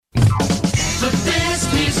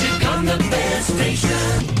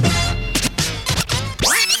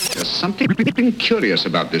something curious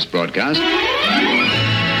about this broadcast.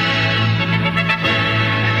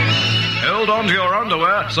 Hold on to your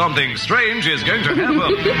underwear. Something strange is going to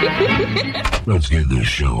happen. Let's get this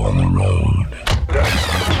show on the road.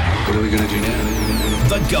 What are we going to do now?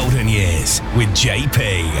 The Golden Years with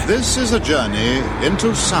JP. This is a journey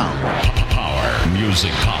into sound. Power.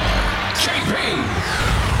 Music power. JP!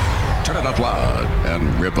 Turn it up loud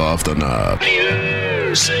and rip off the knob.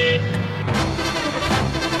 Music.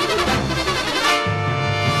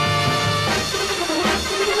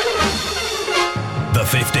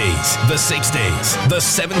 The 50s, the 60s, the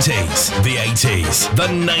 70s, the 80s, the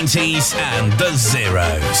 90s, and the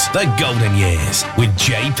zeros. The Golden Years with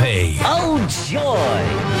JP. Oh, joy!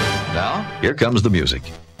 Now, here comes the music.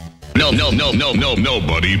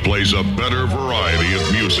 Nobody plays a better variety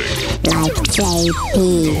of music. Like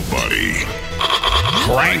JP. Nobody.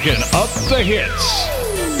 Cranking up the hits.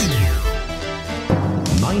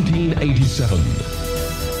 1987.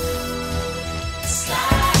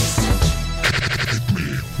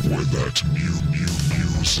 With that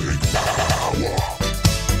music power.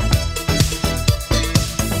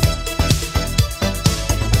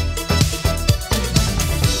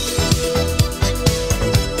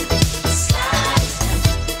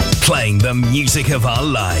 Playing the music of our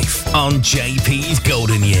life on JP's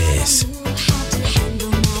Golden Years.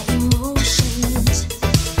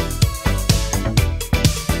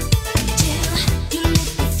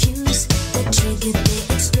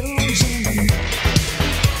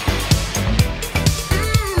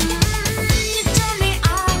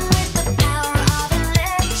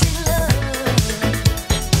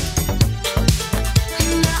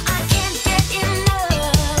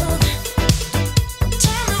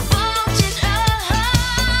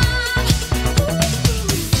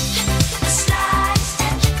 Slide.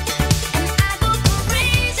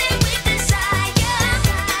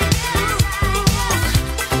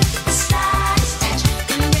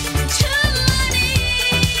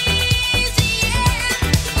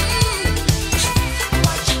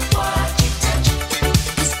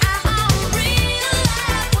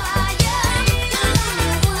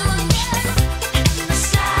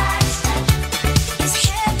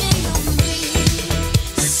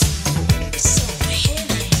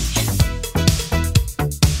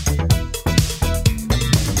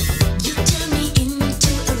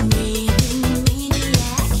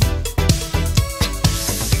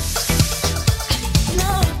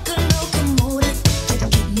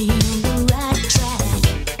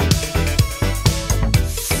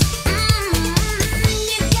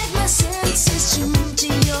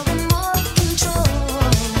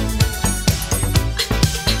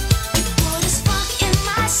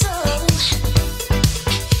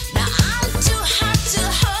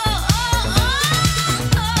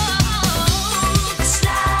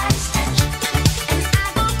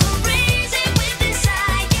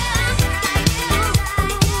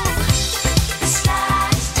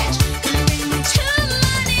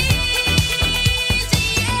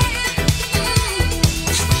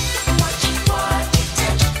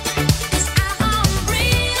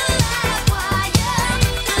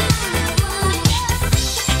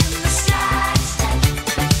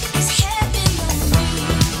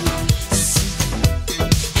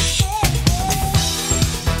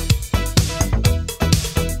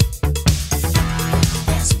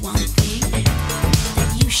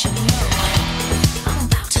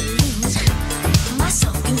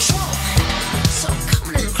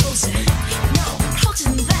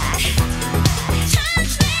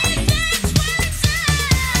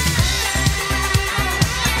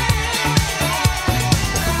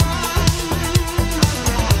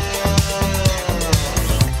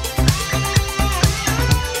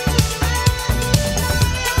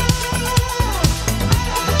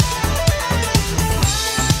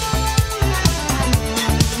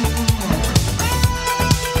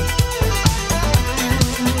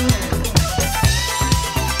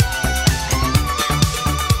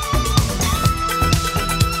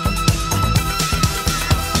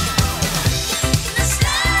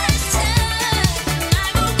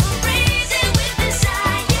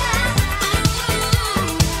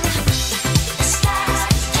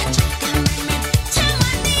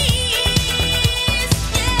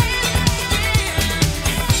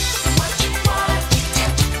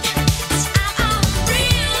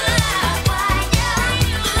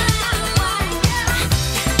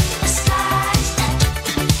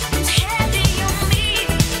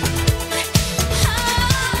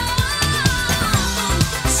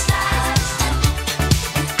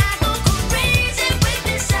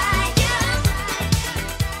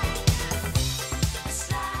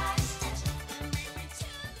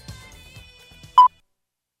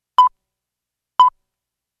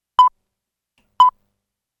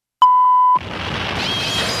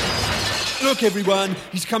 Look, everyone,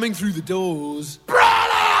 he's coming through the doors.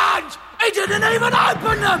 Brilliant! He didn't even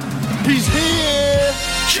open them! He's here!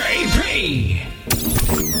 JP!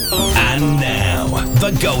 And now,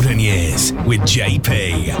 the Golden Years with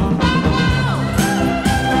JP.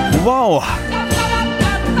 Wow.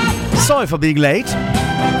 Sorry for being late.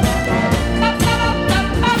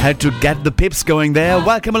 Had to get the pips going there.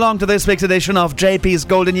 Welcome along to this week's edition of JP's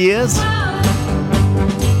Golden Years.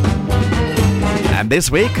 And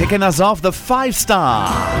this week, kicking us off, the 5-star.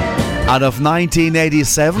 Out of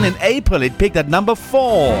 1987, in April, it peaked at number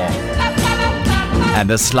 4. And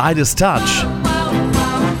the Slightest Touch.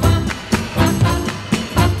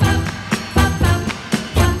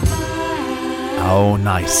 Oh,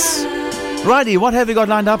 nice. Righty, what have we got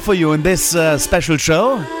lined up for you in this special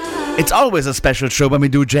show? It's always a special show when we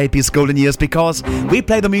do JP's Golden Years because we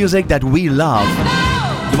play the music that we love.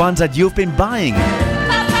 The ones that you've been buying.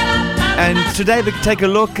 And today we take a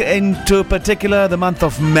look into particular the month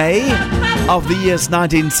of May of the years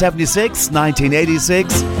 1976,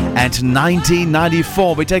 1986 and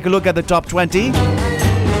 1994. We take a look at the top 20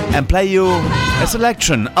 and play you a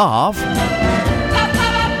selection of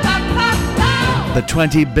the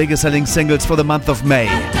 20 biggest selling singles for the month of May.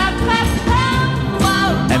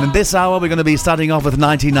 And in this hour we're going to be starting off with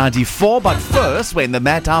 1994, but first we're in the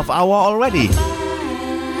Mad Half Hour already.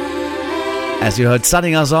 As you heard,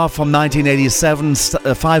 starting us off from 1987,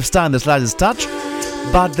 5-star and the Slightest Touch.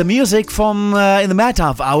 But the music from in the Mad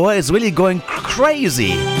Half Hour is really going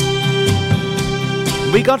crazy.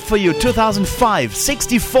 We got for you 2005,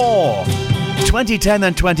 64, 2010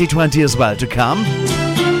 and 2020 as well to come.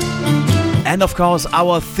 And of course,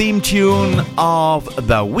 our theme tune of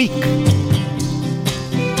the week.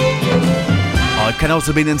 Or it can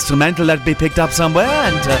also be an instrumental that be picked up somewhere,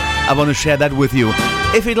 and I want to share that with you.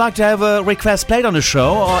 If you'd like to have a request played on the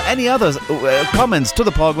show or any other comments to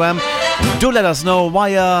the program, do let us know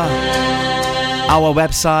via our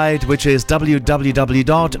website, which is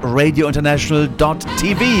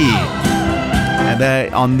www.radiointernational.tv. And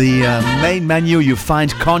there on the main menu you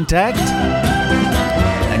find contact,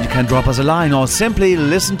 and you can drop us a line or simply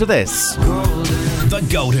listen to this. The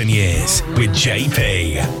Golden Years with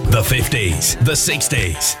JP. The 50s, the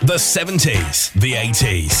 60s, the 70s, the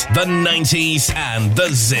 80s, the 90s and the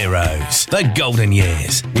zeros. The Golden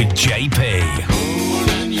Years with JP.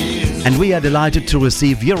 And we are delighted to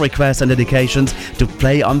receive your requests and dedications to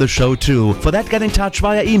play on the show too. For that, get in touch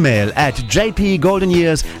via email at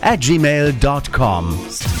jpgoldenyears@gmail.com.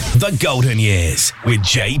 The Golden Years with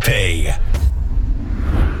JP.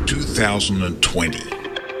 2020.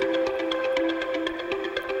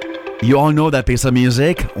 You all know that piece of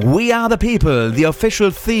music. We Are the People, the official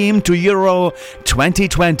theme to Euro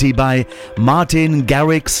 2020 by Martin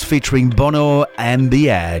Garrix featuring Bono and The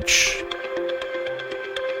Edge.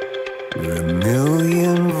 We're a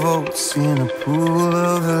million volts in a pool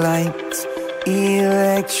of light,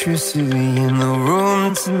 electricity in the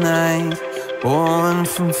room tonight, born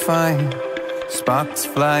from fire, sparks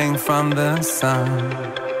flying from the sun.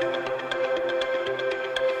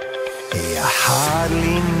 Hey, I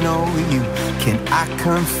hardly know you, can I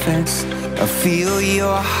confess? I feel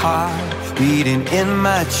your heart beating in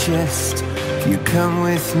my chest. If you come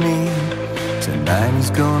with me, tonight is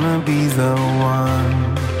gonna be the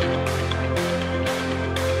one.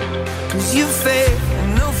 'Cause you faith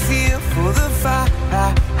and no fear for the fight.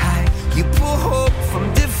 You pull hope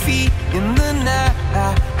from defeat in the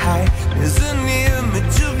night. There's an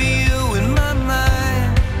image of you in my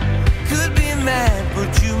mind. Could be mad,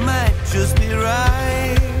 but you might just be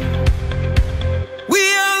right.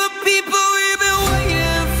 We are the people we've been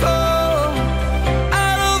waiting for.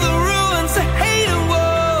 Out of the ruins of hate and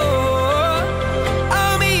war,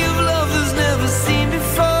 army of love that's never seen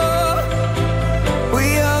before. We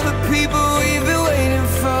are the people we've been waiting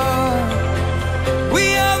for. We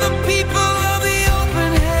are the people of the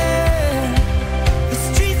open hand. The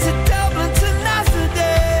streets of Dublin to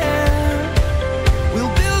Amsterdam.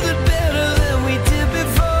 We'll build it better than we did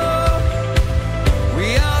before. We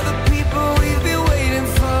are the people we've been waiting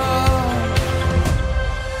for.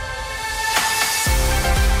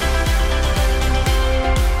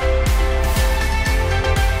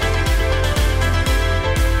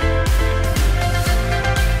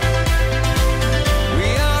 We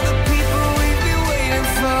are the people we've been waiting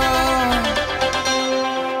for.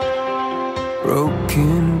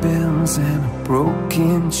 Broken bells and a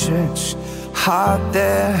broken church. Heart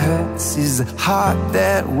that hurts is a heart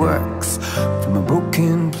that works. From a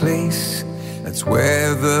broken place, that's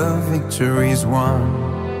where the victory's won.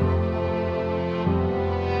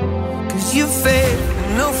 'Cause you faith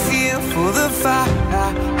and no fear for the fight.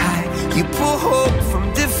 You pull hope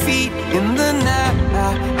from defeat in the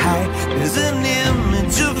There's an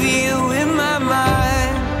image of you in my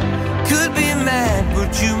mind. Could be mad,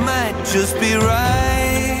 but you might just be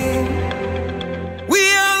right. We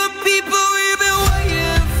are the people we've been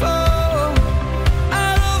waiting for.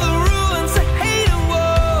 Out of the ruins of hate and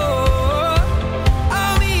war,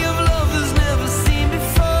 army of lovers never seen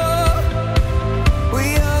before.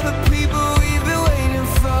 We are the people we've been waiting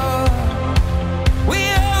for. We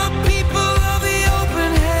are the people of the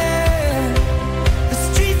open hand. The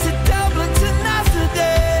streets of Dublin to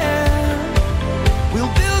Amsterdam.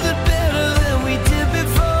 We'll build it better than we did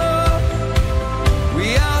before.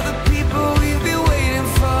 We are the people we've been waiting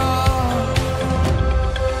for.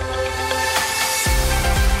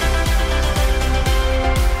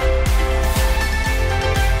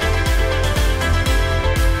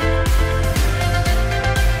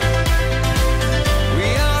 We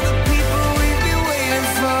are the people we've been waiting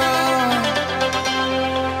for.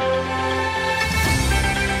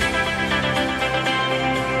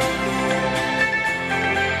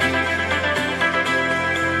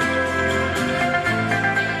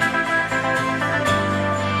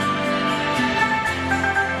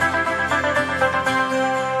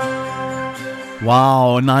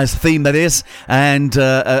 Wow, nice theme that is. And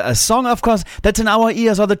a song, of course, that's in our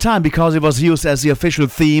ears all the time because it was used as the official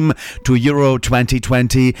theme to Euro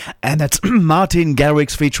 2020. And that's Martin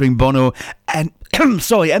Garrix featuring Bono and and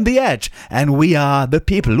The Edge. And We Are the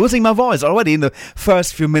People. Losing my voice already in the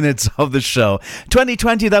first few minutes of the show.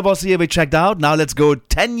 2020, that was the year we checked out. Now let's go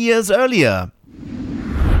 10 years earlier.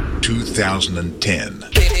 2010.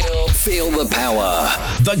 Feel the power.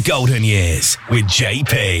 The Golden Years with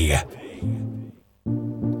JP.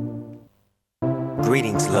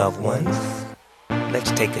 Greetings, loved ones.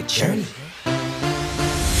 Let's take a journey.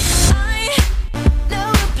 I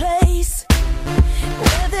know a place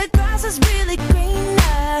where the grass is really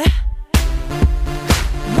greener.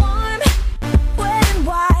 Warm, wet and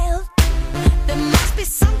wild. There must be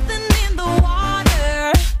something in the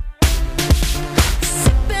water.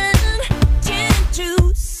 Sipping gin and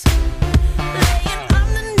juice, laying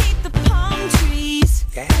underneath the palm trees.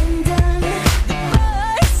 And the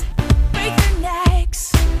birds break their necks,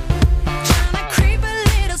 trying to creep a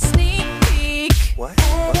little sneak peek. What?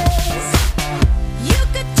 You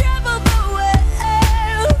could travel the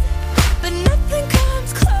world, but nothing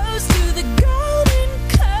comes close to the Golden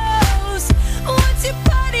Coast. Once you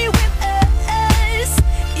party with us,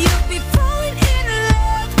 you'll be falling in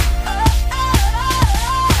love.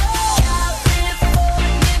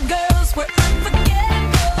 California girls were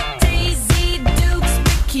unforgettable. Daisy Dukes,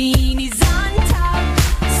 bikinis on top,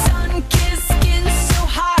 sun-kissed skin so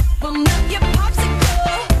hot, will melt your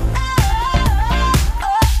popsicle.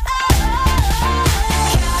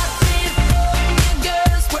 California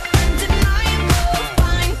girls were undeniable.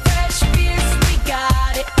 Fine, fresh beers, we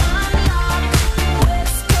got it on lock.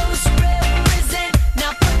 West Coast represent,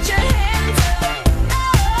 now put your hands up.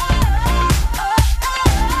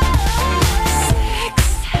 Sex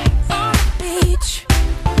on the beach,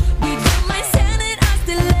 we don't mind sanding our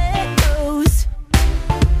stilettos.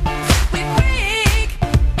 We freak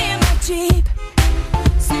in my Jeep,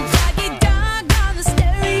 Snoop Doggy Dogg on the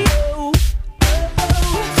stereo.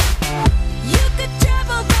 You could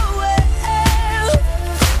travel the world,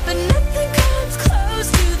 but nothing comes close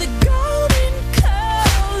to the Golden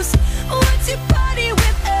Coast. Once you party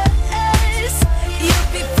with us, you'll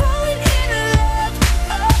be falling in love.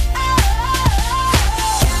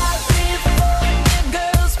 California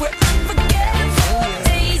girls were unforgettable.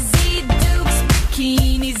 Daisy Dukes,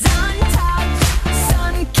 bikinis on top,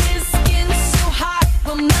 sun-kissed skin so hot,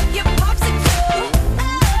 will melt your popsicle.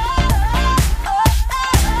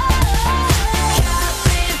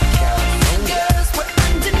 California girls were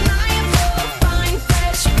undeniable. Fine,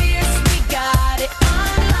 fresh beers, we got it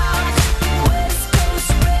on lock. West Coast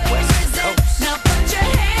represent, now put your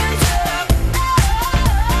hands up.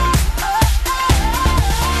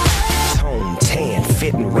 Tone tan,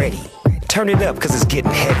 fitting ready. Turn it up, cause it's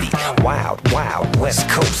getting heavy. Wild, wild, West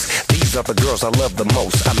Coast. These are the girls I love the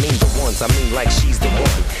most. I mean the ones, I mean like she's the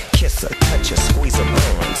one. Kiss her, touch her, squeeze her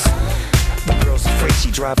buns. The girl's afraid she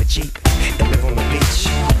drive a Jeep and live on the beach.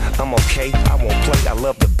 I'm okay, I won't play, I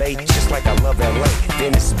love the bay, just like I love LA,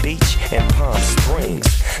 Venice Beach, and Palm Springs.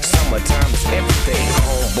 Summertime is everything,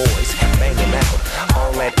 homeboys banging out,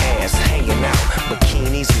 all that ass hanging out.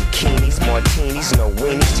 Bikinis, bikinis, martinis, no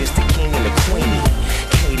weenies, just the king and the queenie.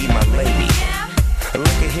 Katie, my lady,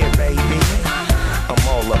 look at here, baby, I'm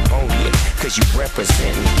all up on you, cause you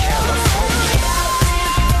representing California.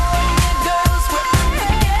 Girls were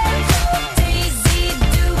unforgettable. Daisy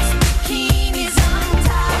Dukes, bikinis on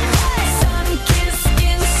top, sun-kissed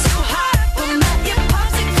skin so hot, will melt your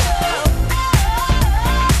popsicle.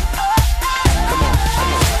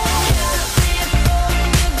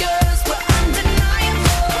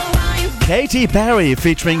 Katy Perry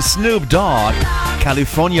featuring Snoop Dogg,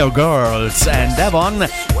 California Girls, and that one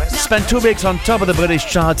spent 2 weeks on top of the British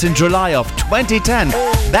charts in July of 2010.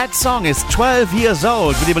 That song is 12 years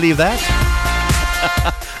old. Would you believe that?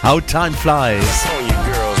 How time flies.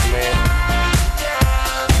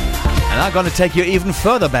 And I'm gonna take you even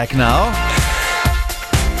further back now.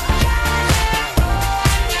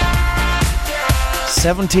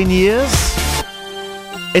 17 years?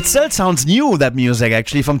 It still sounds new, that music,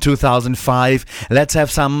 actually, from 2005. Let's have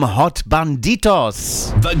some Hot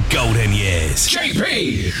Banditos. The Golden Years.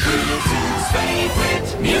 JP!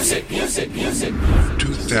 Favorite music.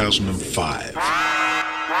 2005.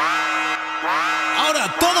 Ahora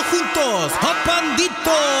todos juntos, Hot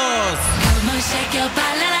Banditos. Come on, shake your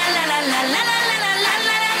body, la la la la la la la la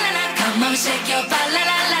la la la. Come on, shake your body,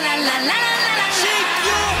 la la la la la la la. Shake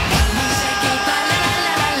your. Come on, shake your body,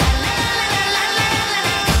 la la la la la la la.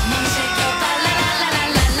 Come on, shake your body, la la la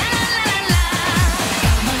la la la.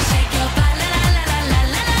 Come on, shake your body, la la la la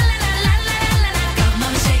la la. Come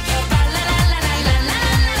on, shake your body, la la la la la.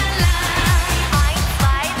 1,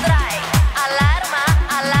 2, 3, Alarma,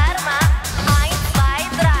 Alarma. 1, 2,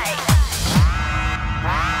 3.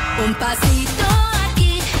 Un pasito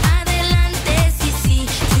aquí, adelante, sí, sí.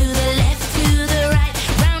 To the left, to the right,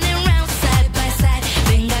 round and round, side by side.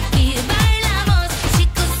 Venga aquí, bailamos,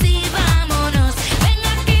 chicos, y vámonos.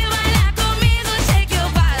 Venga aquí, baila conmigo, shake your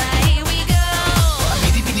bala, here we go.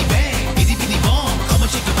 Bitty bitty bang, bitty bitty bong. Come on,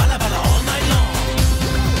 shake your bala bala all night long.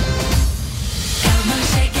 Come on,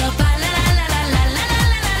 shake your bala, la la la la la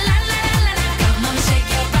la la la la. Come on, shake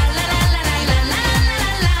your bala, la la la la la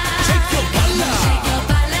la. Shake your bala. Shake your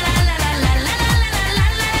bala, la la la la la la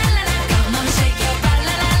la. Come on, shake your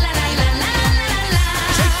bala, la la la la la la.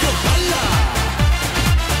 Shake your bala.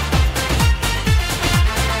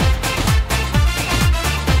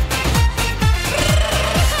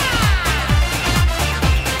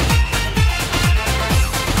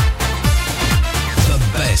 The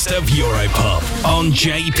best of Europop on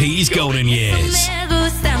JP's Golden Years. Me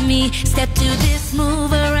gusta mi step to this,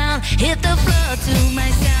 move around, hit the floor to my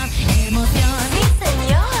sound. Emoción, sí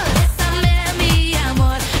señor. Bésame mi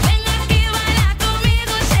amor, ven aquí, baila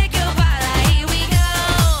conmigo, shake your bala, here we go.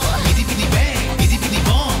 Bitty bitty bang, bitty bitty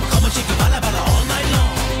bong. Come on, shake your bala bala all night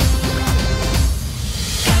long.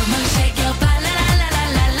 Come on, shake your bala, la la la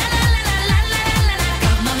la la la la la la.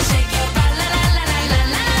 Come on, shake your bala, la la la la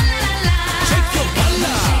la la. Shake your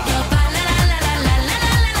bala. Shake your bala, la la la la la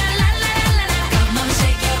la la. Come on,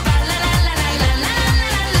 shake your bala, la la la la la la.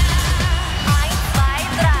 1, 2,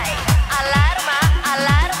 3, alarma,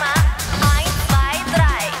 alarma. 1, 2,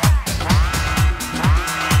 3.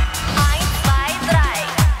 1, 2, 3,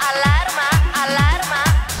 alarma, alarma.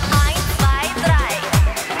 1, 2, 3.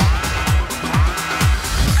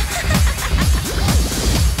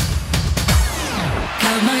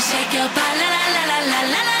 Come on, shake your bala, la la la la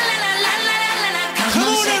la la la la la la. Come on,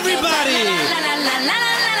 shake your everybody. bala, la la la la la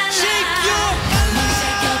la la. Shake your. Come on,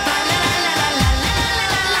 shake your bala, la la la la la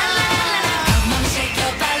la la la. Come on, shake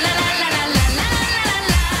your bala, la la la la la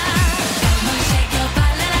la. Come on, shake your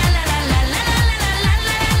bala, la la la la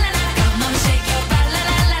la la. Come on, shake your bala,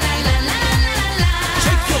 la la la la la la.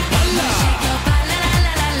 Shake your bala. Shake your bala, la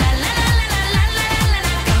la la la la la.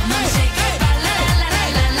 Come on, shake your bala, la la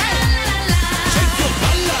la la la. Shake your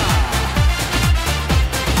bala.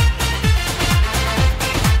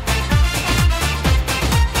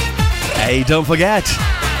 Hey, don't forget,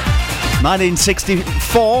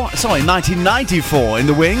 1994 in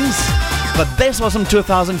the wings. But this was from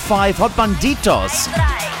 2005, Hot Banditos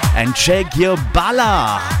and Shake Your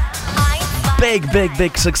Bala.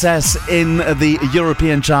 Big success in the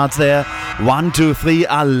European charts there. 1, 2, 3,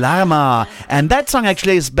 Alarma. And that song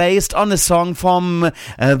actually is based on a song from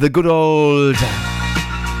the good old...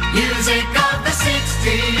 Music of the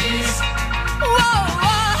 60s. Whoa,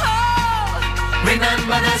 whoa, whoa.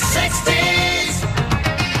 Remember the 60s.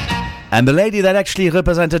 And the lady that actually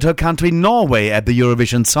represented her country, Norway, at the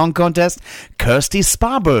Eurovision Song Contest, Kirsty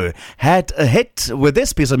Sparbø, had a hit with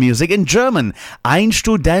this piece of music in German, Ein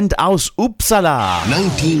Student aus Uppsala,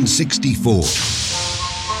 1964.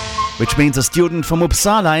 which means a student from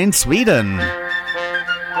Uppsala in Sweden.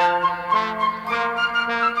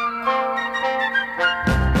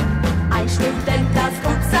 Ein Student aus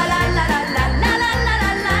Uppsala, la la la la la la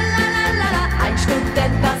la la la la. Ein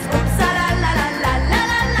Student aus Uppsala, la la la la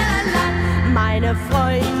la la. Meine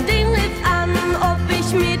Freundin rief an, ob ich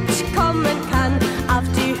mitkommen kann auf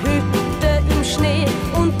die Hütte im Schnee,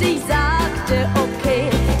 und ich sagte okay.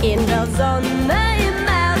 In der Sonne im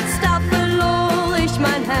März, da verlor ich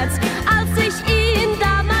mein Herz, als ich ihn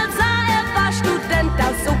damals sah. Er war Student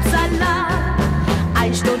aus Uppsala.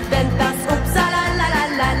 Ein Student aus Uppsala.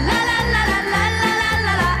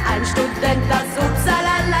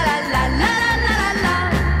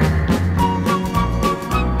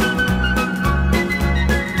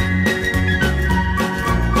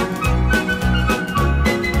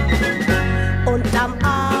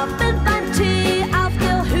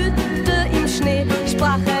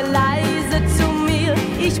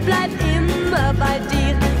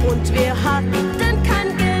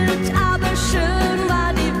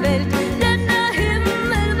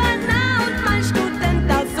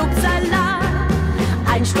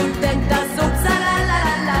 Student, das Upsala, la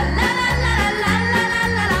la la la la la la la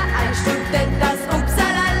la la. Ein Student, das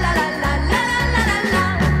Upsala, la la la la la la la.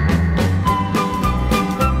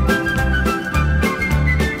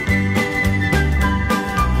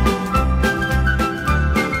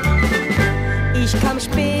 Ich kam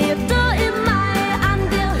später im Mai an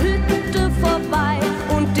der Hütte vorbei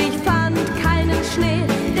und ich fand keinen Schnee,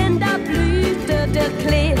 denn da blühte der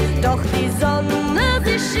Klee. Doch die Sonne,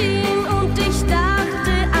 sie schien und ich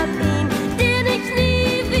dachte an ihn, den ich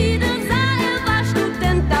nie wieder sah. Er war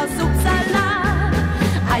Student aus Uppsala,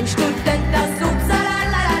 ein Student aus Uppsala,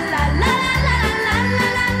 la la la la la la la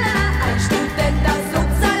la la. Ein Student aus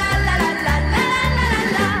Uppsala, la la la la la la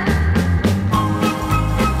la.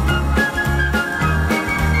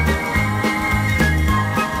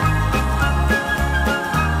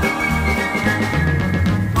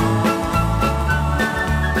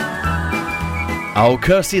 Oh,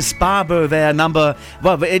 Kirsty Sparber, their number.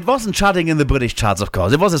 Well, it wasn't charting in the British charts, of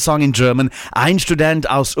course. It was a song in German. Ein Student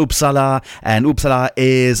aus Uppsala. And Uppsala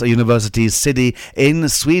is a university city in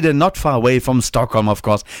Sweden, not far away from Stockholm, of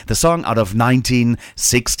course. The song out of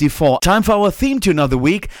 1964. Time for our theme tune of the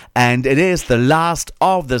week. And it is the last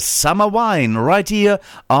of the summer wine right here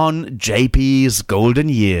on JP's Golden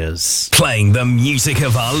Years. Playing the music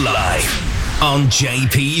of our life on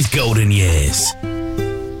JP's Golden Years.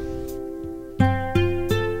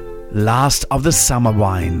 Last of the Summer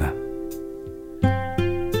Wine.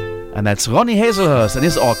 And that's Ronnie Hazelhurst and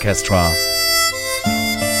his orchestra.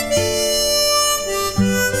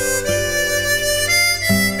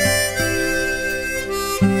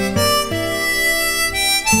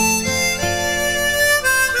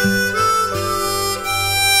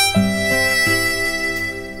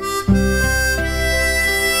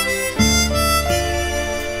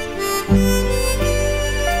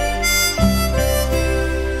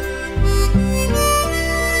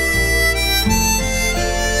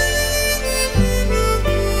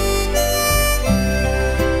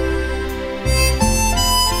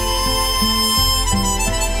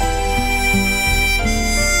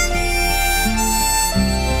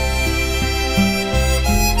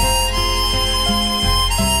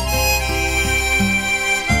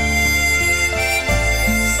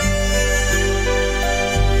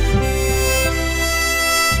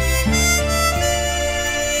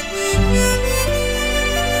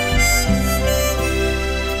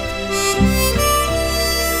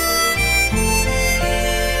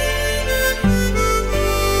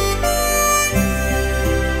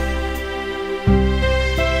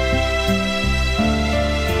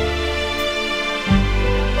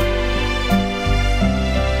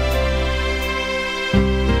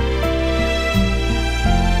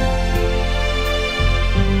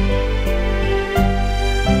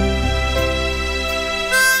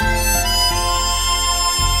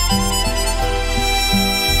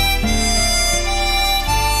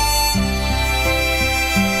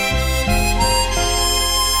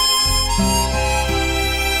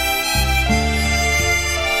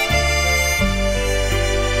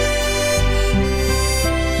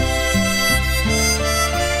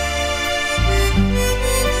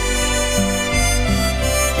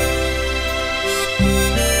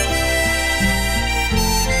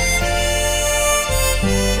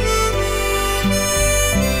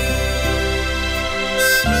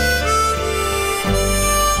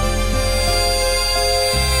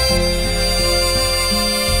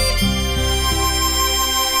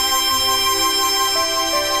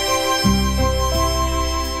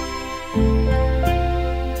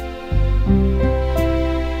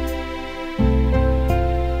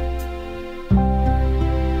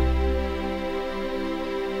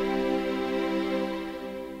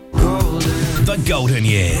 The Golden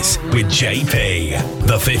Years with JP.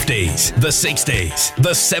 The 50s, the 60s,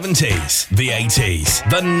 the 70s, the 80s,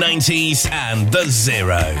 the 90s, and the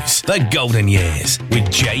zeros. The Golden Years with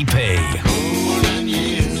JP.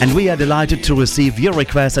 And we are delighted to receive your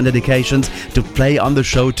requests and dedications to play on the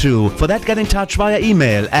show too. For that, get in touch via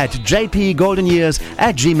email at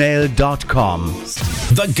jpgoldenyears@gmail.com.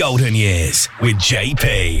 The Golden Years with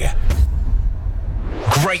JP.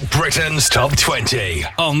 Great Britain's Top 20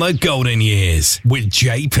 on The Golden Years with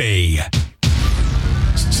JP.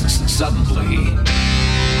 Suddenly,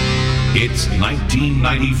 it's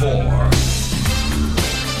 1994.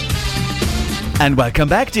 And welcome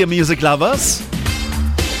back, dear music lovers.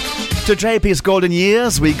 To JP's Golden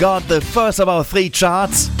Years, we got the first of our 3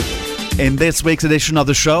 charts in this week's edition of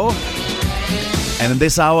the show. And in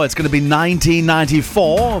this hour, it's going to be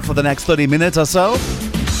 1994 for the next 30 minutes or so.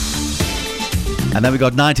 And then we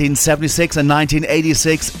got 1976 and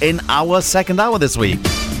 1986 in our second hour this week.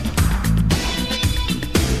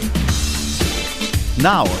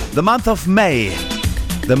 Now, the month of May,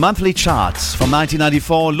 the monthly charts from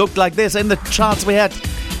 1994 looked like this. In the charts we had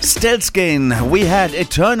Stiltskin, we had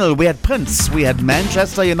Eternal, we had Prince, we had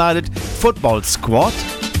Manchester United Football Squad,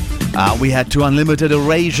 we had To Unlimited,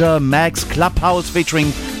 Erasure, Max, Clubhouse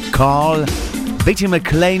featuring Carl, Vicky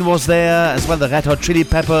McLean was there, as well the Red Hot Chili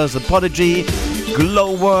Peppers, The Prodigy,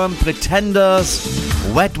 Glowworm, Pretenders,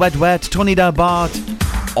 Wet Wet Wet, Tony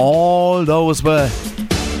Darbart. All those were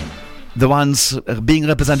the ones being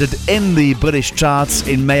represented in the British charts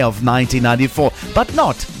in May of 1994, but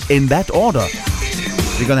not in that order.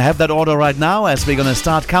 We're going to have that order right now as we're going to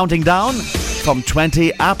start counting down from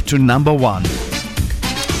 20 up to number 1.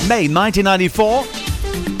 May 1994,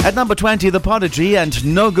 at number 20, The Prodigy and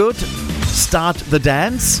No Good, Start the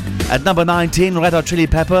Dance. At number 19, Red Hot Chili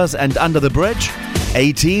Peppers and Under the Bridge.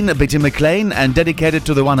 18, Bitty McLean and Dedicated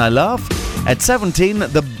to the One I Love. At 17,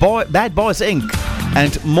 Bad Boys Inc.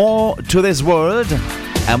 and More to This World.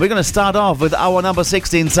 And we're going to start off with our number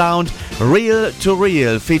 16 sound, Real to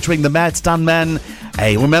Real, featuring the Mad Stuntman.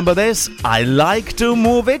 Hey, remember this? I like to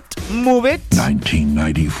move it, move it.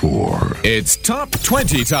 1994. It's Top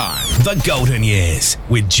 20 time. The Golden Years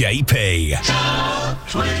with JP. Top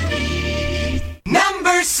 20.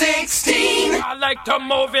 Number 16. I like to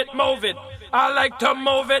move it, move it. I like to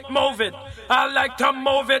move it, move it. I like to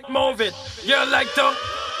move it, move it. You like to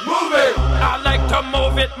move it. I like to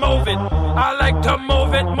move it, move it. I like to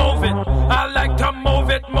move it, move it. I like to move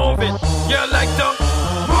it, move it. You like to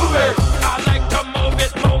move it. I like to move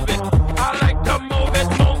it, move it. I like to move it,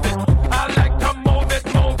 move it. I like to move it,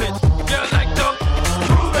 move it. You like to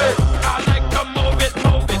move it. I like to move it,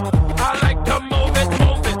 move it. I like to move it,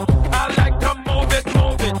 move it. I like to move it,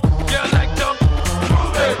 move it. You like to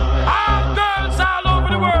move it. All girls all over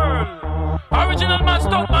the world. Original man,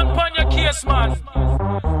 stuntman, pon your case, man.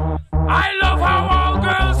 I love how all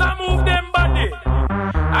girls are move them body.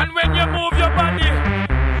 And when you move your body,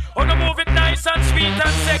 oh, you move it nice and sweet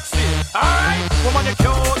and sexy. Alright, woman, you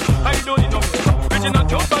cute. I don't need no makeup. Original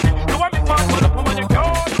cute body. You want me fast, mother, woman, you cute.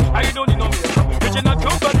 I don't need no makeup. Original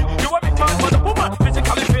cute body. You want me fast, mother, woman.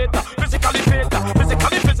 Physically fit, physically fit,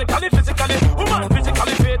 physically, physically, physically. Woman,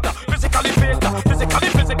 physically fit, physically fit, physically,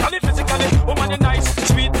 physically, physically. Woman, you nice,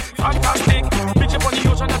 sweet, fantastic. Bitch up on the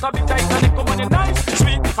ocean, that's a big Titanic. Woman, you nice,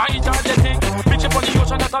 sweet, fine, energetic. Bitch up on the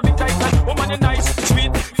ocean, that's a big Titanic. Woman, you nice,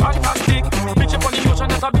 sweet, fantastic. Bitch up on the ocean,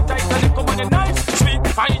 that's a big Titanic. Woman, you nice, sweet,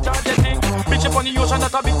 fine, energetic. Bitch up on the ocean,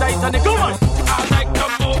 that's a big Titanic. Come on. I like to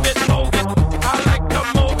move it, move it. I like to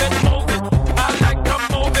move it, move it. I like to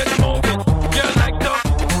move it, move it. You like to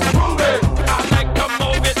move it. I like to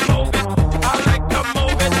move it, move it. I like to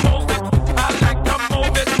move it, move it. I like to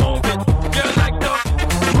move it, move it. You like to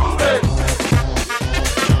move it.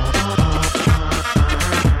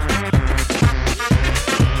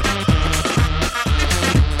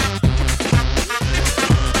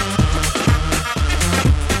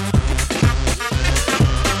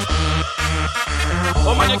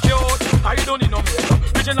 Oh man, you cute. I don't need no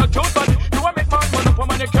makeup. Original cute body. You want make man man up. Oh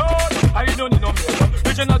man, you cute. I don't need no makeup.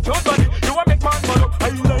 Original cute body. You want make man man up.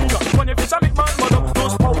 Eyeliner. When you face a make man man up.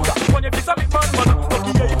 Nose powder. When you face a make man man up.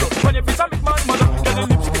 Lucky eyebrow. When you face a make man man up. Get a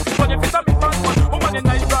lipstick. When you face a make man man up. Oh man, you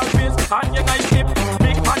nice broad face and you nice hip.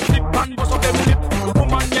 Make man flip and bust up them lip. Oh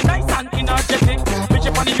man, you nice and energetic. Bitch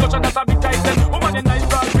up on the ocean, that's a big Titan. Oh man, you nice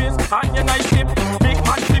broad face and you nice hip. Make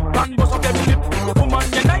man flip and bust up them lip. Oh man,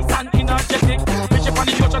 you nice and energetic. Bitch up on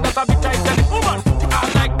the ocean, that's a big Titanic. Woman, I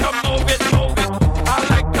like to move it, move it. I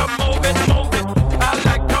like to move it, move it. I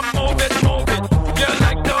like to move it, move it. You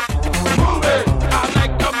like to move it. I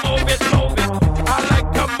like to move it, move it. I like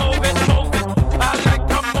to move it, move it. I like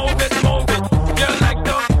to move it, move it. You like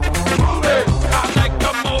to move it. I like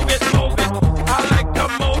to move it, move it. I like to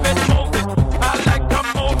move it, move it. I like to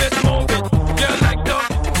move it, move it. You like to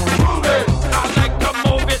move it. I like to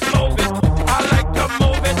move it, move it. I like to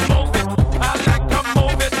move it, move it. I like to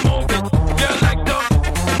move it, move it. You like to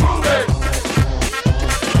move it.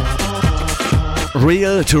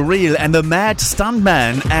 Real to Real and the Mad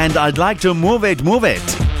Stuntman and I'd like to move it, move it.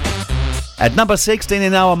 At number 16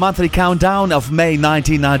 in our monthly countdown of May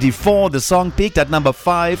 1994, the song peaked at number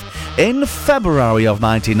 5 in February of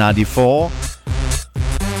 1994.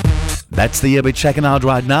 That's the year we're checking out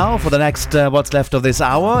right now for the next, what's left of this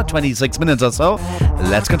hour, 26 minutes or so.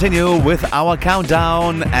 Let's continue with our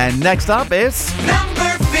countdown and next up is...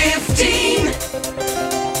 Number 15.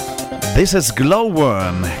 This is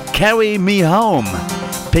Glowworm, Carry Me Home,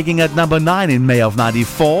 picking at number 9 in May of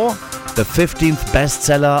 94, the 15th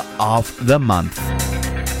bestseller of the month.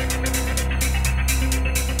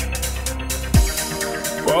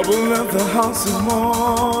 Bubble at the house of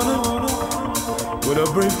morning, with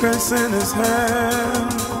a briefcase in his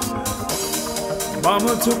hand.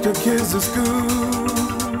 Mama took the kids to school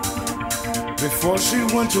before she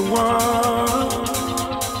went to work.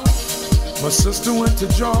 My sister went to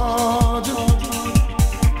Georgia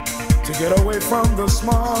to get away from the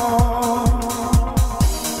smog.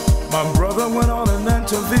 My brother went on an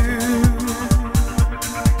interview,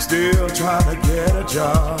 still trying to get a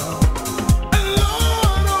job. And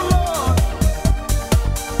Lord, oh Lord,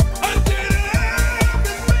 I did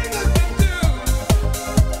everything I could do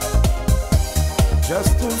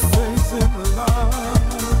just to face in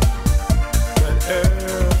life that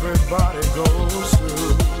everybody goes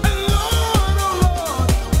through. And Lord, oh Lord,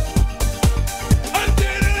 I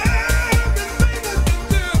did everything I could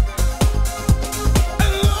do.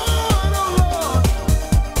 And Lord, oh Lord,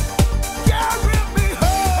 carry me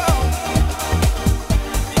home.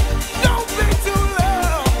 Don't be too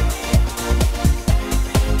loud.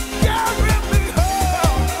 Carry me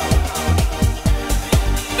home.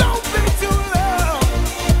 Don't be too loud.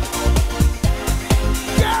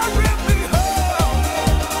 Carry me home.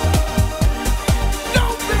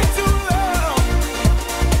 Don't be too loud.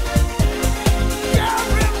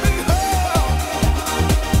 Carry me home.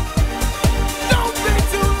 Don't be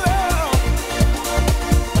too loud.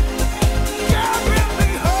 Carry me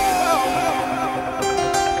home.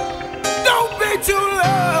 Don't be too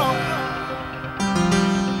loud.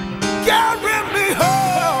 Carry me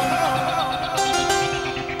home.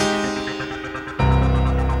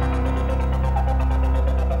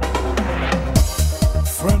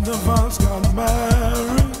 Friend of ours got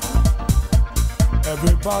married.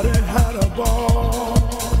 Everybody had a ball.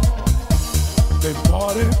 They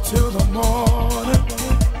partied till the morning,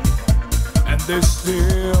 and they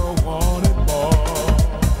still wanted more.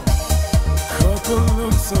 Couple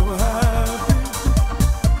looked so happy,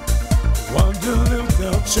 wondered if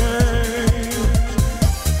they'll change.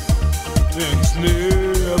 Things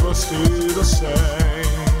never stay the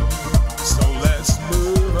same, so let's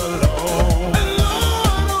move along. And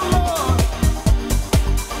Lord, oh Lord,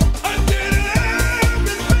 I did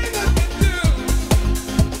everything I could do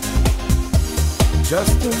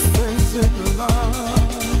just to face in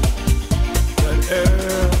life that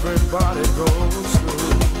everybody goes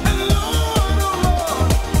through. And Lord, oh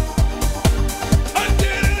Lord, I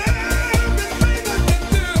did everything I could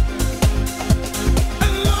do.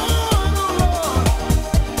 And Lord, oh Lord,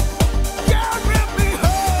 carry me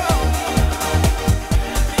home.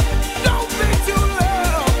 Don't be too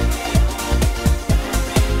loud.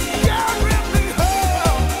 Carry me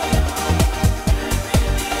home.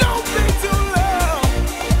 Don't be too loud.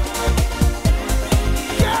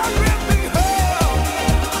 Carry me home.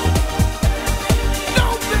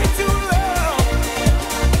 Don't be too loud.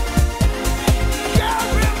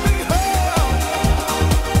 Carry me home.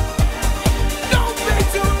 Don't be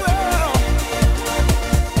too loud.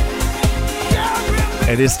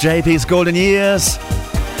 It is JP's Golden Years.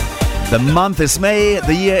 The month is May,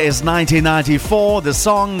 the year is 1994. The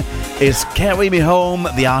song is Carry Me Home,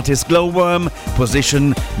 the artist Glowworm,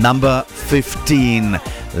 position number 15.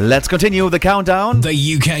 Let's continue the countdown. The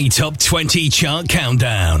UK Top 20 Chart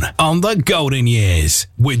Countdown on the Golden Years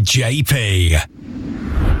with JP.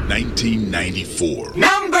 1994.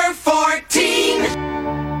 Number 14.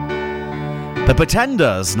 The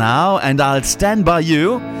Pretenders now, and I'll Stand By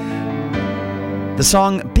You. The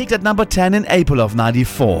song peaked at number 10 in April of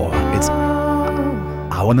 94. It's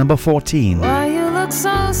our number 14. Why you look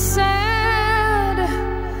so sad?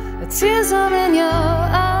 The tears are in your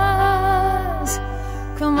eyes.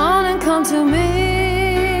 Come on and come to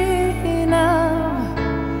me now.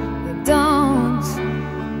 Don't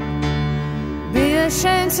be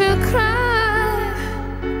ashamed to cry.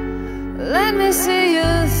 Let me see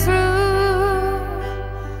you through.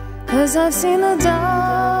 'Cause I've seen the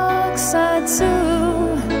dark side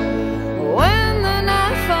too. When the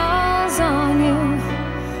night falls on you,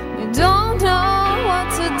 you don't know what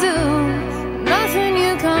to do. Nothing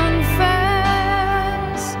you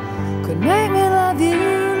confess could make me love you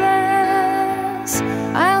less.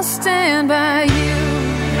 I'll stand by you.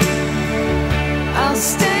 I'll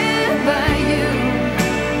stand by you.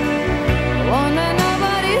 Won't let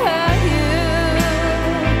nobody hurt you.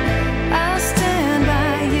 I'll stand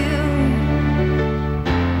by you.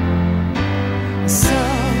 So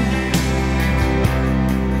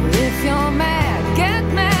if you're mad, get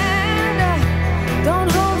mad.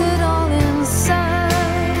 Don't hold it all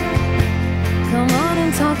inside. Come on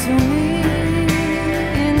and talk to me.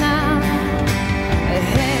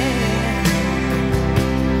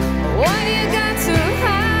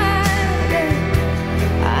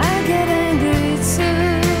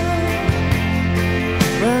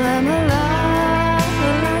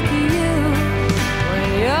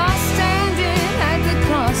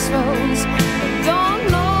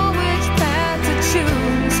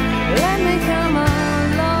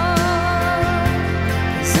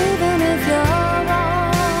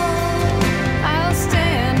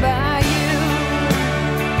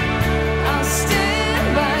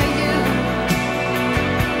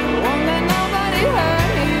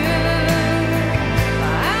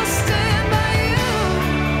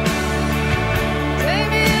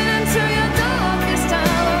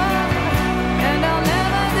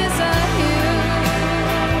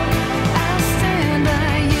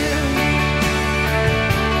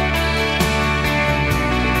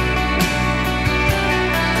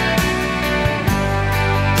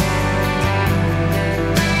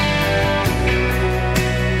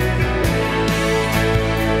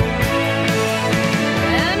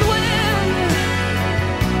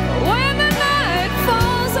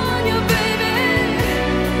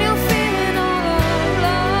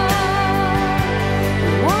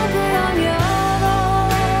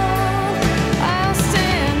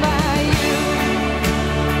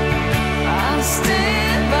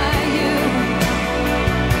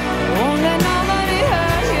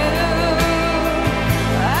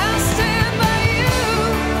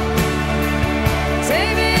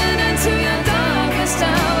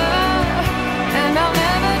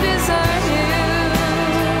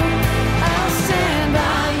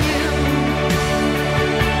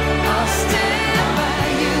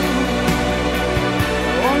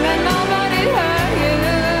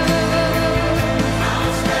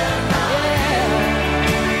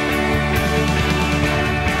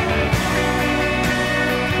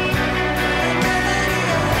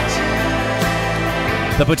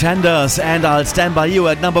 The Pretenders and I'll Stand By You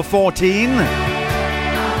at number 14.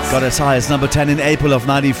 Got as high as number 10 in April of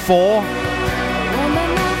 94.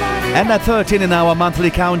 And at 13 in our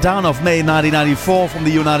monthly countdown of May 1994 from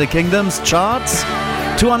the United Kingdom's charts.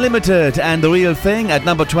 To Unlimited and The Real Thing at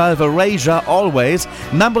number 12, Erasure, Always.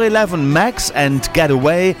 Number 11, Max and Get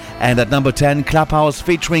Away. And at number 10, Clubhouse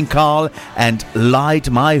featuring Carl and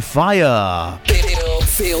Light My Fire.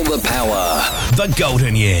 Feel the power. The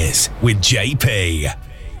Golden Years with JP.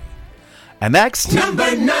 And next,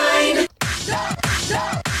 Number 9.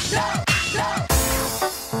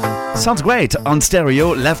 sounds great on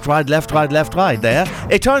stereo. Left, right, left, right, left, right there.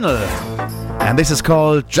 Eternal. And this is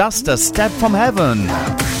called Just a Step from Heaven.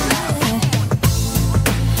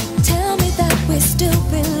 Tell me that we still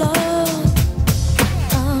belong.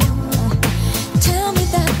 Tell me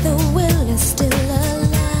that the will is still alive.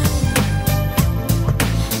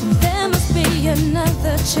 There must be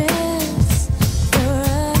another chance for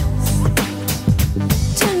us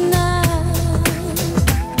tonight.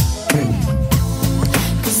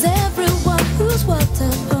 'Cause everyone who's walked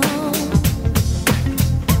upon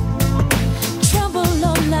trouble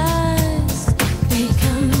or lies, they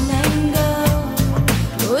come and go.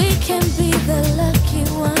 We can be the lucky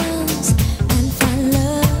ones and find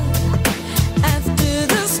love after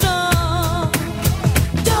the storm.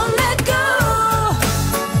 Don't let go,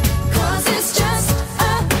 'cause it's just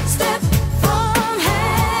a step from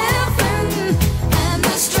heaven, and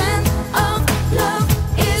the strength of love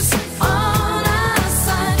is on our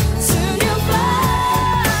side. Soon you'll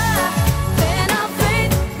fly, then our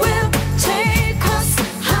faith will take us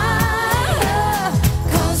higher,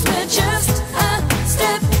 'cause we're just a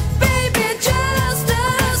step, baby, just a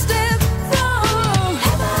step from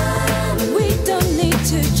heaven. We don't need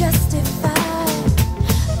to justify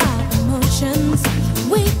our emotions.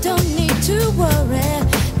 We don't need to worry.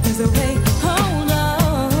 There's a way, hold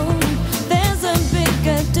on. There's a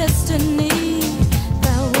bigger destiny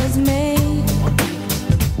that was made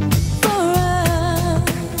for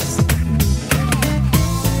us.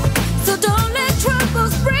 So don't let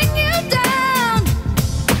troubles bring you down.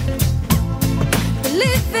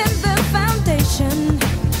 Believe in the foundation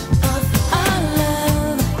of our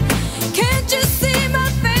love. Can't you see my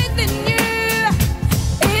faith in you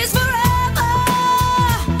is forever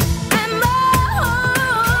and more?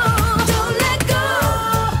 Don't let go,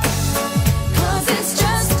 'cause it's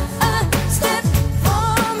just a step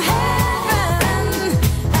from heaven,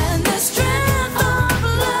 and the strength of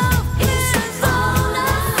love is on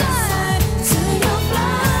our side. Soon you'll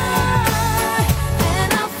fly, and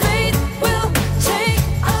our faith will take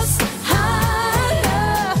us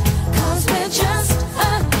higher, 'cause we're just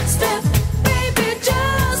a step, baby,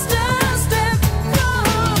 just a step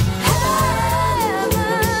from heaven.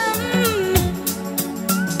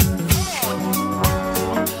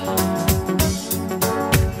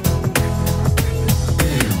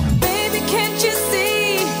 Baby, can't you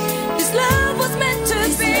see this love was meant to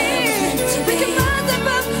be? We can rise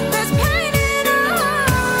above, there's pain in our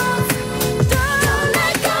hearts. Don't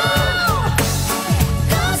let go,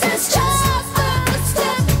 'cause it's just a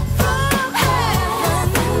step from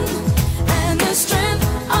heaven, and the strength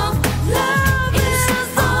of love is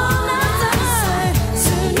on our side.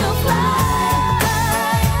 Soon you'll fly,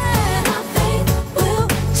 and our faith will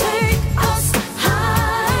take us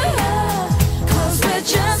higher, 'cause we're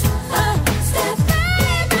just a step,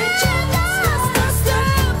 baby, just a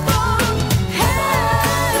step from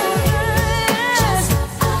heaven. Just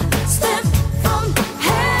a step from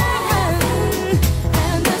heaven,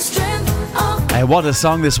 and the strength of And what a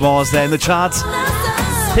song this was there in the charts.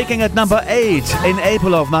 Peaking at number 8 in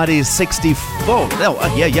April of 1964. Oh,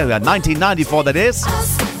 1994 that is.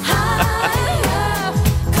 us higher,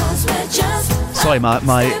 'cause we're just Sorry,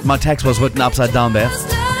 my text was written upside down there. a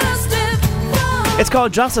step from It's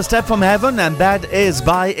called Just a Step from Heaven, and that is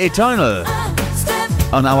by Eternal.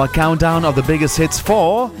 On our countdown of the biggest hits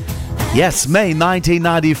for, yes, May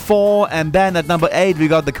 1994. And then at number 8 we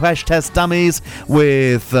got the Crash Test Dummies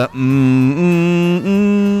with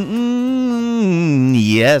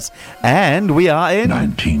yes, and we are in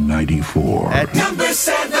 1994. at Number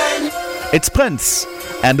 7. it's Prince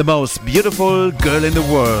and the Most Beautiful Girl in the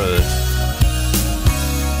World.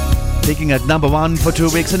 Peaking at number 1 for 2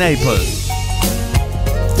 weeks in April.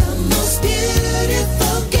 the most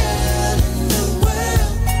beautiful girl in the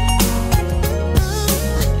world.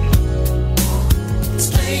 It's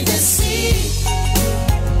plain to see,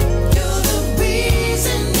 you're the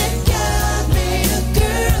reason that God made a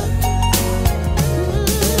girl.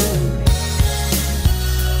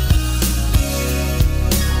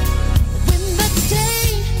 When the day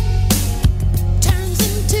turns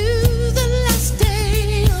into the last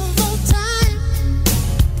day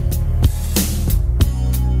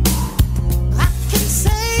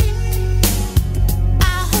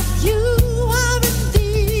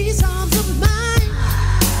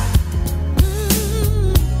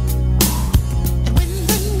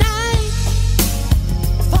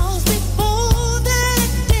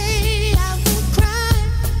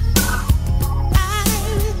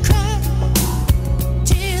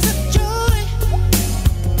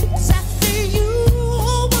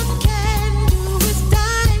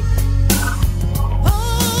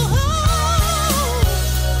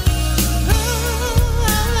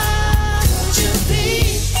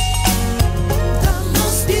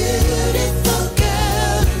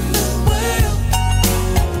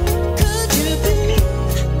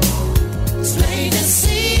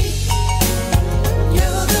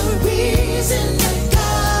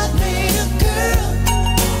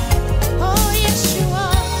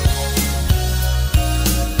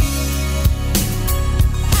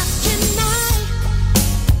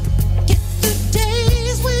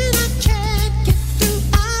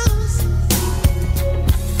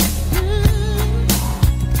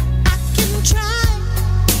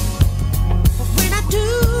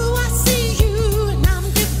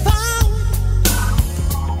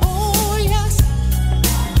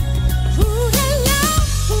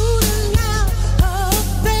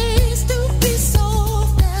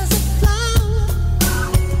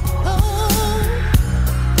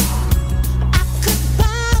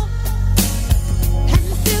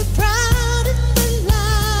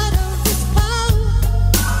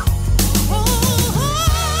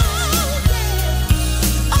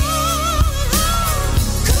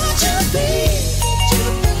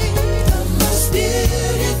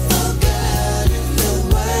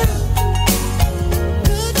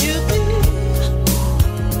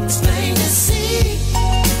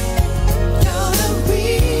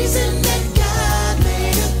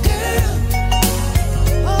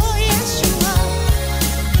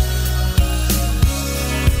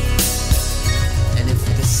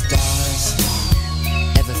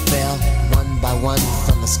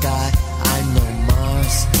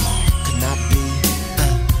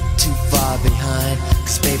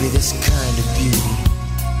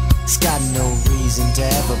to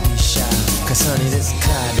ever be shy. Cause honey, this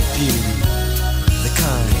kind of beauty, the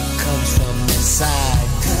kind that comes from inside.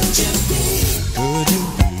 Could you be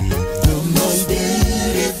the most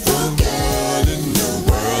beautiful girl in the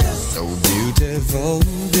world? So beautiful,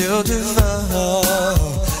 beautiful.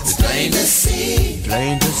 It's plain to see,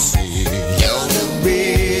 plain to see. You're the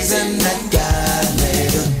reason that God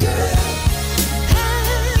made a girl.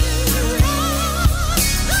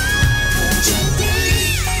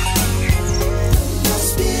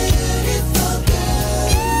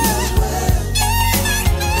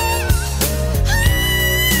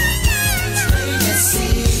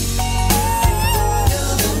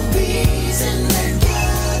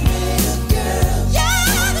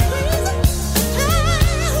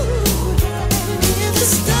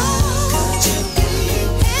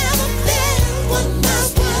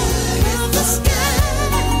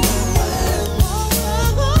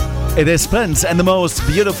 It is Prince and the most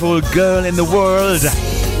beautiful girl in the world.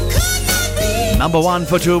 Number 1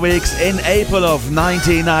 for 2 weeks in April of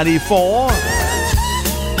 1994.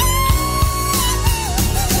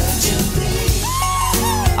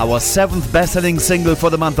 Our 7th best-selling single for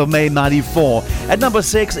the month of May 94. At number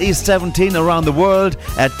 6, East 17, Around the World.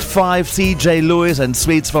 At 5, CJ Lewis and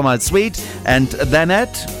Sweets for My Sweet. And then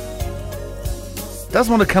at...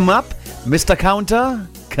 doesn't want to come up. Mr. Counter,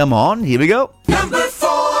 come on, here we go. Number 4.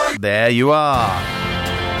 There you are.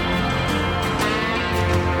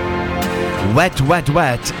 Wet, Wet,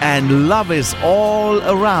 Wet and Love Is All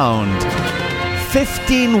Around.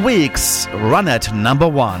 15 weeks run at number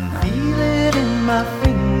 1. Feel it in my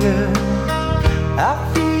finger,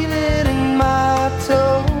 I feel it in my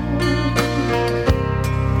toe.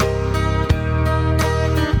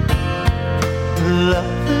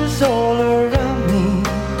 Love is all around me,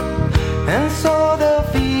 and so the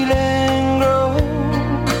feeling grows.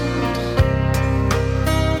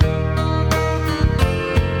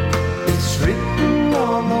 It's written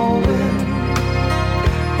on the wind,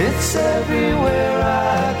 it's everywhere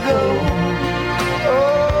I go.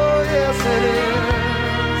 Oh, yes it is.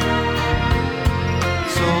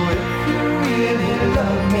 So if you really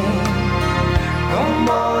love me, come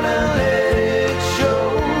on and let it show.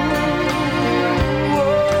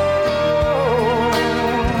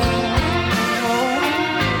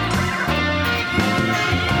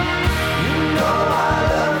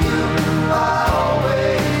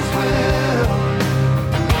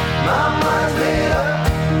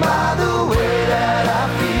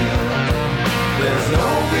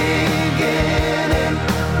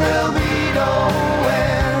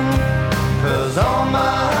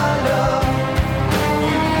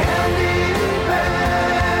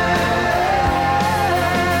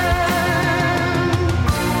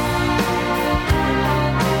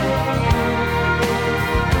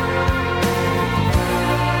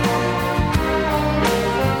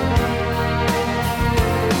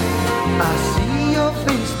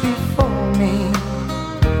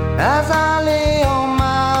 As I lay on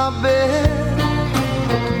my bed,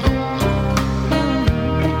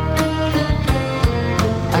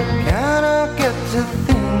 I kinda get to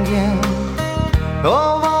thinking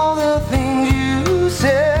of all the things you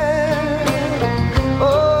said.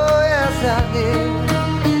 Oh, yes, I did.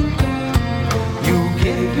 You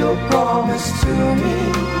gave your promise to me,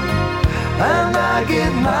 and I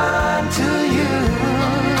give mine to you.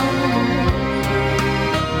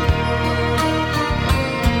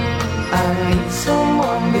 I need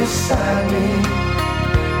someone beside me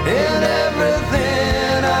in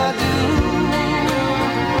everything I do.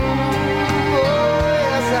 Oh,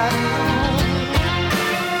 yes, I do.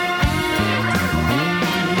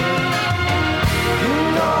 You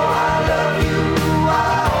know I love you, I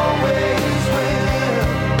always will.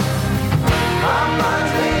 My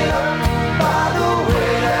mind's made up by the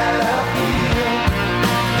way that I feel.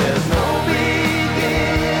 There's no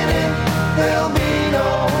beginning, there'll be no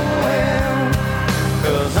end.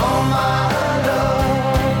 'Cause all my love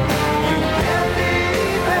you can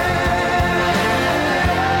depend.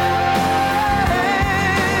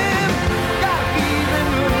 Gotta keep it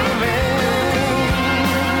moving.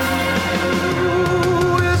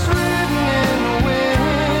 Ooh, it's written in the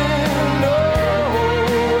wind. Oh,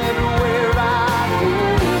 everywhere I go.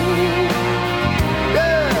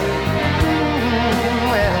 Yeah.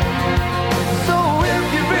 Well, so if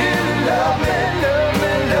you really love me, love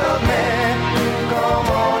me, love me, come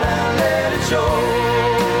on and let it show.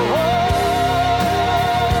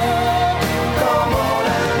 Come on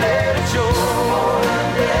and let it show.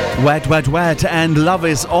 Wet, Wet, Wet and Love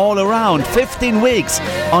Is All Around. 15 weeks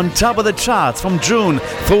on top of the charts from June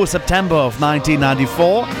through September of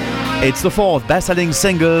 1994. It's the 4th best-selling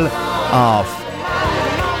single of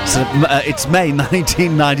It's May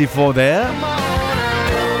 1994 there.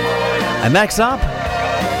 And next up,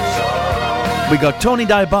 we got Tony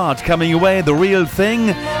Dybart coming away, The Real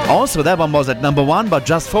Thing. Also, that one was at number 1, but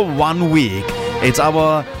just for 1 week. It's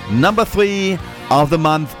our number 3 of the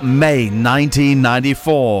month, May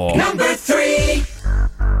 1994. Number 3.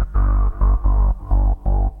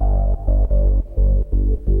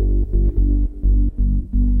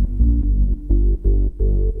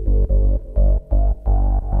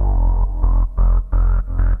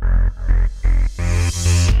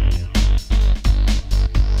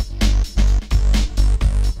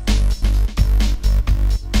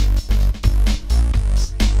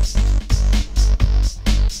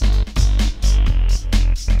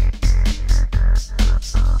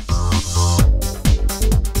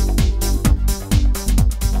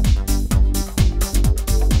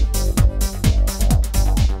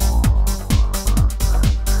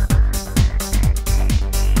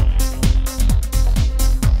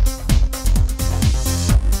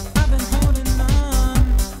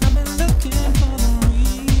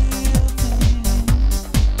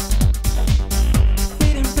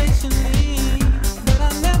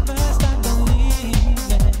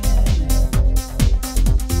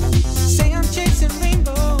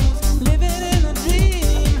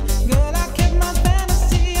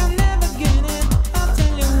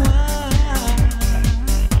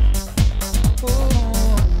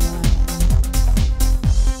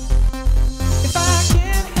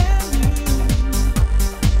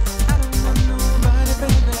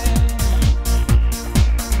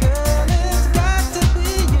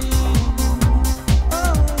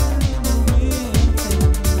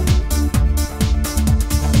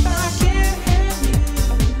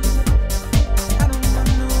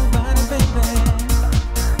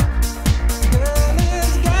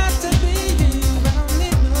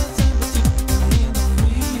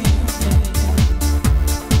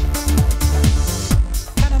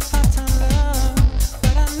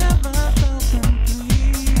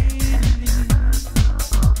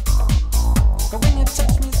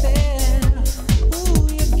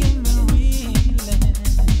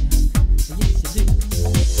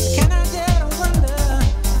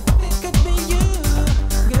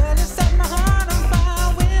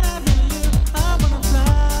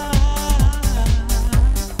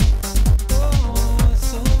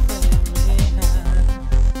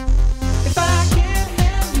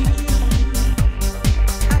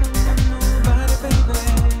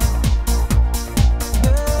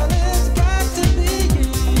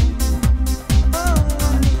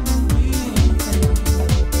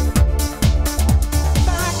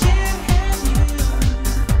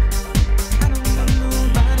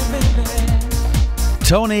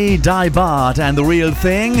 Tony Dybart and The Real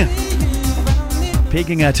Thing,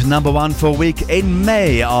 peaking at number 1 for a week in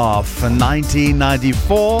May of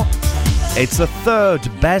 1994. It's the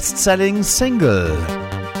 3rd best-selling single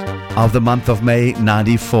of the month of May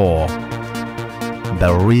 94.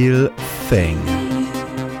 The Real Thing.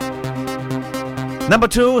 Number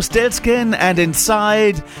 2, Stillskin and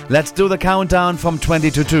Inside. Let's do the countdown from 20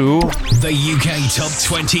 to 2. The UK Top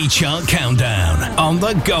 20 Chart Countdown on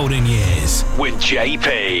the Golden Years with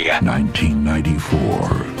JP.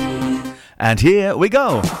 1994. And here we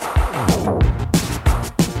go.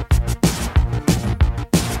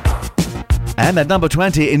 And at number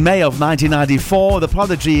 20 in May of 1994, The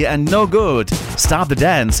Prodigy and No Good, Start the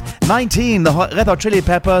Dance. 19, the Red Hot Chili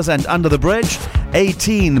Peppers and Under the Bridge.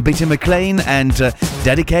 18, Bitty McLean and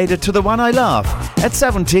Dedicated to the One I Love. At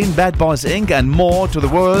 17, Bad Boys Inc. and More to the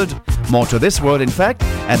World. More to this world, in fact.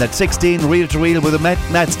 And at 16, Reel to Reel with the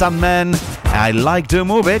Mad Stuntman. I Like to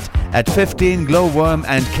Move It. At 15, Glowworm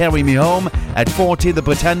and Carry Me Home. At 14, The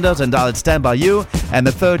Pretenders and I'll Stand By You. And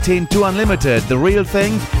at 13, Too Unlimited, The Real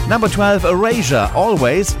Thing. Number 12, Erasure,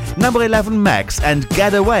 Always. Number 11, Max and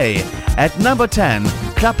Get Away. At number 10,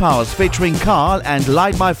 Clubhouse featuring Carl and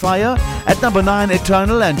Light My Fire. At number 9,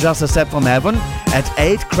 Eternal and Just a Step from Heaven. At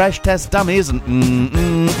 8, Crash Test Dummies and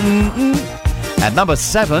At number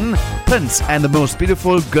 7, Prince and the Most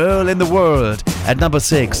Beautiful Girl in the World. At number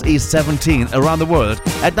 6, East 17, Around the World.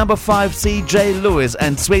 At number 5, C.J. Lewis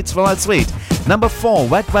and Sweets for All Sweet. Number 4,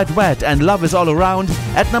 Wet, Wet, Wet and Love Is All Around.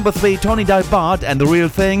 At number 3, Tony Dybart and The Real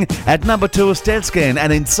Thing. At number 2, Stillskin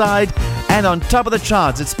and Inside. And on top of the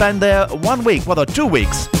charts, it spent there 1 week, 2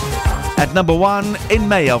 weeks. At number 1 in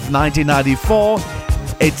May of 1994.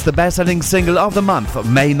 It's the best-selling single of the month of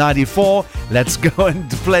May 94. Let's go and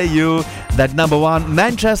play you that number 1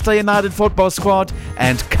 Manchester United football squad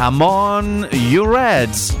and Come On You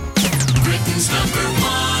Reds. Britain's number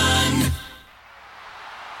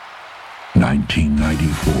 1.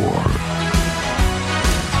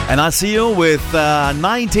 1994. And I see you with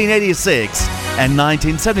 1986 and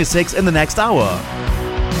 1976 in the next hour.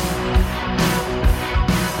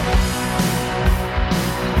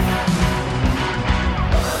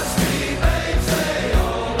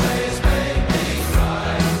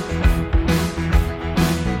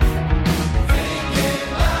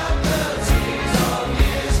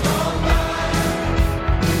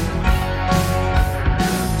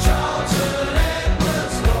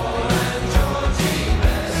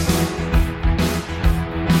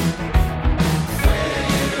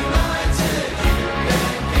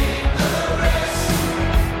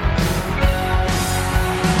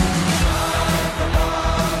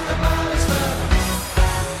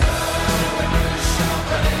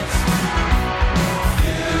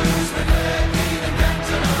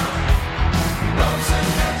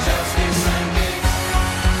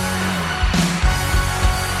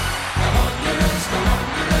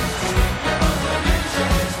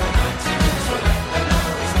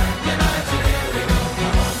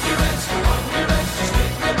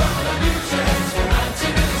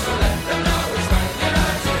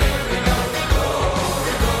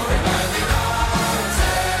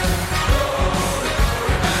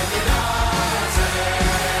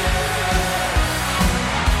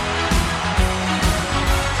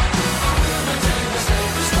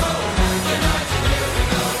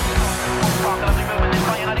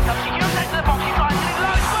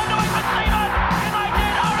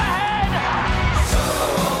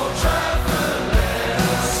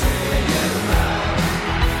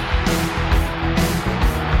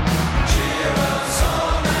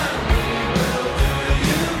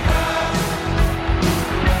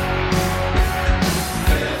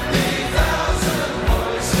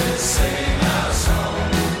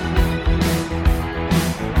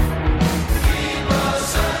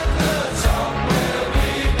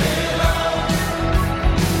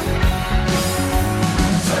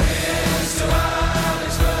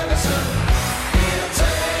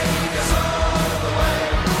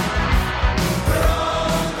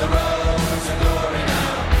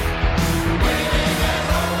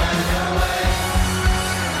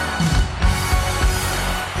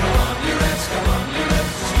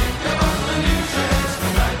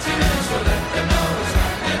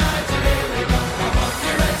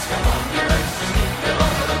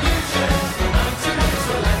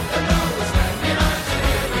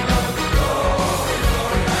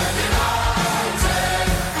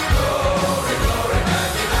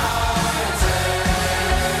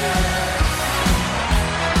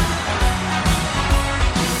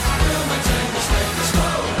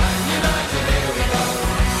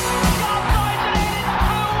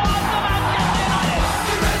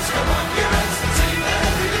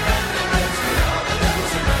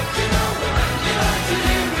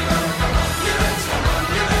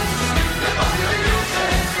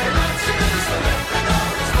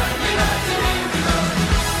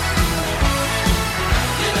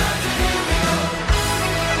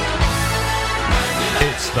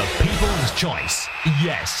 Choice.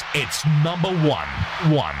 Yes, it's number one.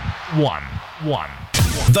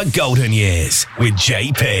 The Golden Years with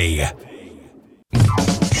JP.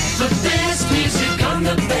 The best music on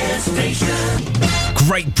the best station.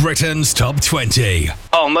 Great Britain's Top 20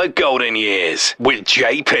 on The Golden Years with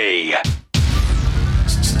JP.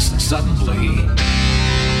 Suddenly,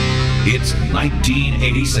 it's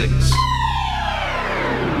 1986.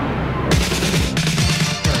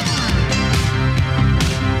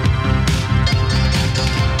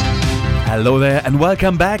 Hello there and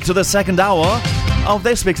welcome back to the second hour of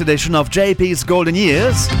this week's edition of JP's Golden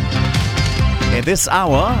Years. In this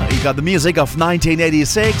hour, you got the music of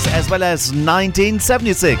 1986 as well as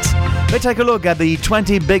 1976. We take a look at the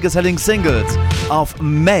 20 biggest selling singles of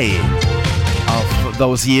May of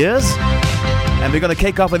those years. And we're going to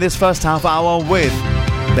kick off in this first half hour with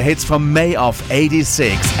the hits from May of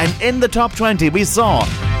 86. And in the top 20, we saw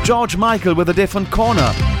George Michael with A Different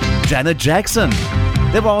Corner, Janet Jackson.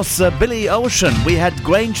 There was Billy Ocean. We had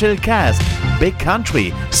Grange Hill Cast, Big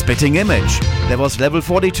Country, Spitting Image. There was Level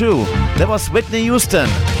 42. There was Whitney Houston.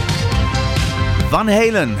 Van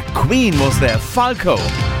Halen, Queen was there, Falco,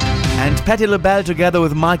 and Patti LaBelle together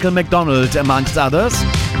with Michael McDonald, amongst others.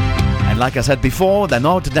 And like I said before, they're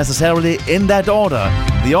not necessarily in that order.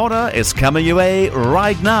 The order is coming your way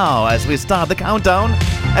right now as we start the countdown.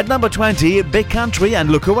 At number 20, Big Country and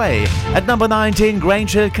Look Away. At number 19,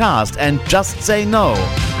 Grange Hill Cast and Just Say No.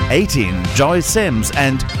 18, Joy Sims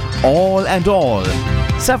and All and All.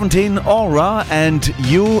 17, Aura and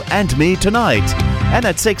You and Me Tonight. And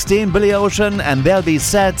at 16, Billy Ocean and There'll Be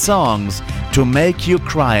Sad Songs. to make you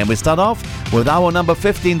cry. And we start off with our number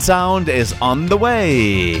 15 sound is on the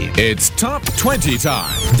way. It's Top 20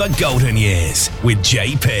 time. The Golden Years with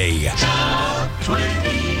JP. Top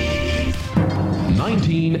 20.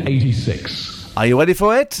 1986. Are you ready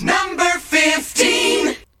for it? Number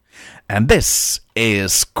 15. And this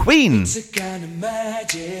is Queen. It's a kind of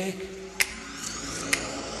magic.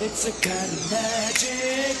 It's a kind of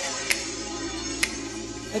magic.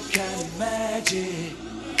 A kind of magic.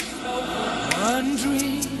 One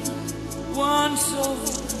dream, one soul,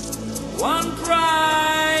 one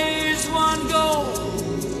prize, one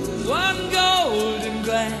golden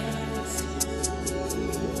glance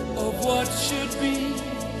of what should be.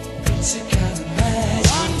 It's a kind of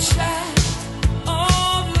magic. One shot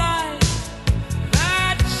of light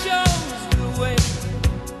that shows the way.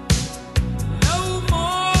 No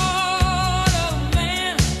mortal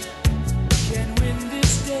man can win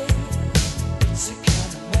this day. It's a kind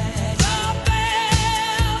of magic. The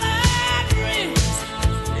bell that rings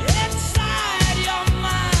inside your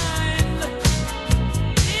mind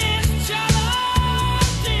is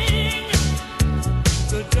challenging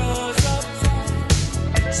the doors of time.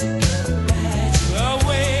 It's a kind of magic. The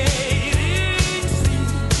waiting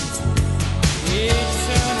seems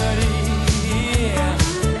eternity.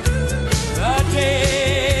 The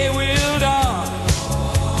day will dawn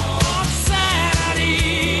on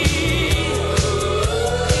Saturday.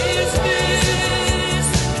 Is this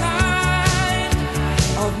the kind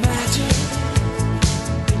of magic?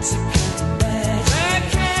 It's a kind of magic that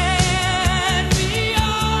can be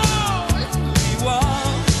all we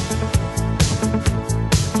want.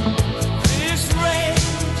 This rage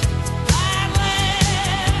that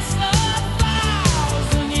lasts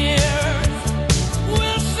 1,000 years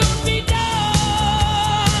will soon be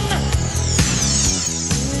done.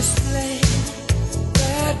 This flame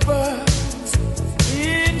that burns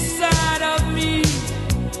inside of me,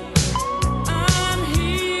 I'm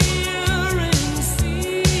hearing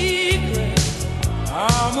secret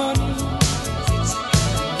harmonies. It's a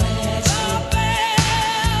kind of magic. The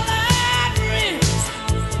bell that rings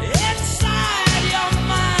inside your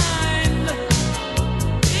mind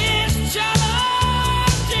is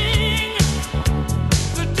challenging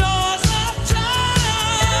the doors of time.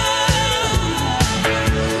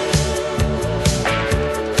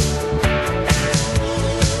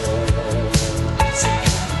 It's a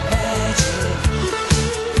kind of magic.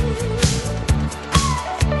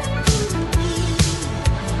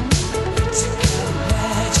 It's a kind of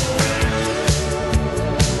magic.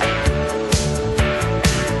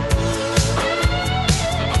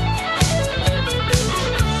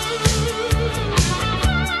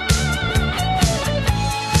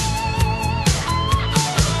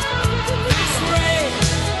 This rain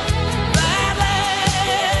that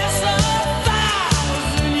lasts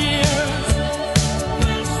 1,000 years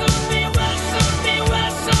will soon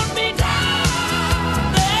be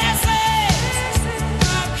done. This is a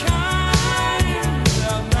kind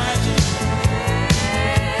of magic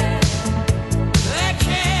that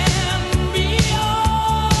can be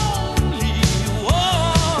only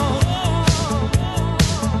one.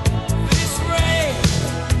 This rain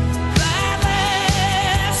that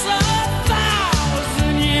lasts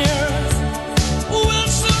 1,000 years will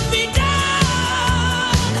soon be done.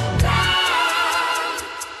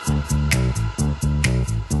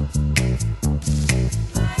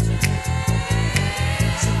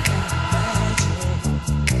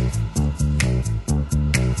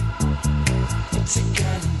 It's a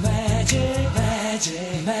kind of magic,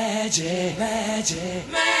 magic, magic, magic,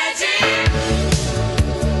 magic.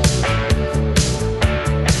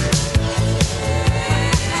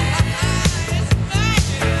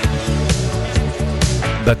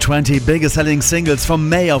 The 20 biggest selling singles from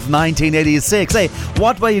May of 1986. Hey,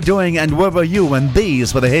 what were you doing and where were you when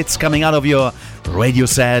these were the hits coming out of your radio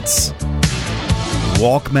sets?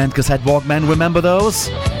 Walkman, cassette Walkman, remember those?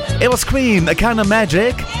 It was Queen, A Kind of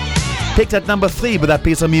Magic. Picked at number 3 with that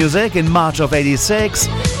piece of music in March of 86.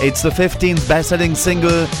 It's the 15th best-selling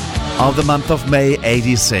single of the month of May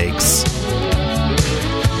 86.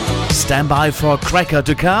 Stand by for Cracker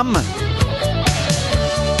to come.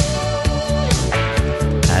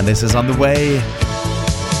 And this is on the way.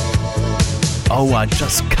 Oh, I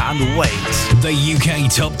just can't wait. The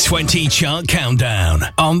UK Top 20 Chart Countdown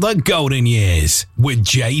on the Golden Years with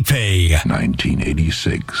JP.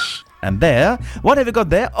 1986. And there, what have you got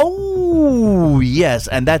there? Oh, yes,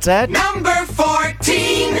 and that's at Number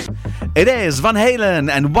 14. It is Van Halen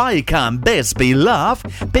and Why Can't This Be Love?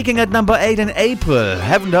 Picking at number 8 in April.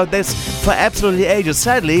 Haven't heard this for absolutely ages.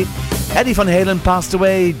 Sadly, Eddie Van Halen passed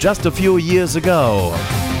away just a few years ago.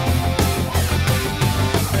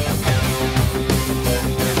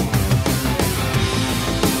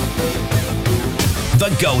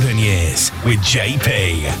 Golden Years with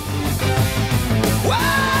JP.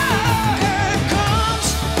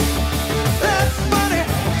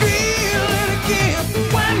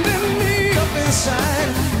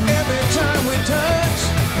 Every time we touch,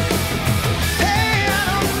 hey, I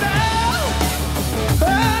don't know.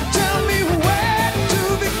 Tell me where to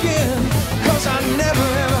begin, 'cause I never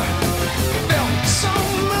ever felt so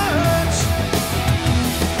much.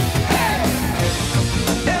 Hey,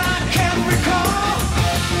 and I can't recall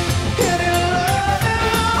any love at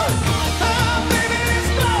all. Oh, baby, this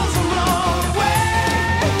blows a long way.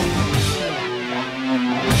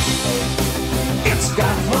 It's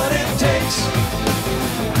got what it takes.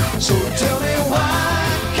 So tell me why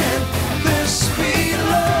can't this be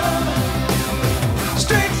love?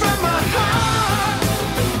 Straight from my heart.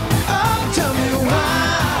 Oh, tell me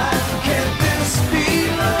why can't this be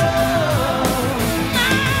love? I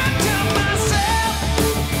tell myself,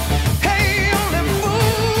 hey, only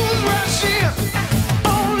fools rush in.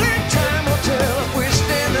 Only time will tell if we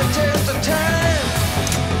stand the test of time.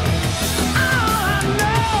 Oh, I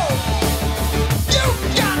know you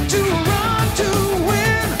got to run to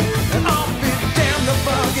win. I'll be damned if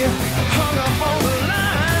I'll get hung up on the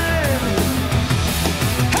line.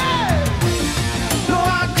 Hey, no,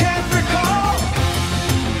 I can't recall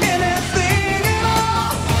anything at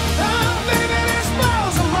all. Oh, baby, this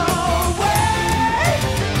blows a long way.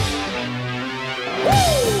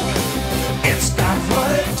 Woo! It's got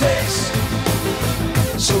what it takes.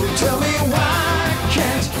 So tell me why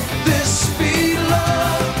can't this be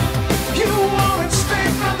love? You want it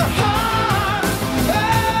straight from the heart.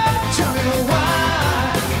 Tell me why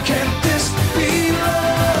can't this be love?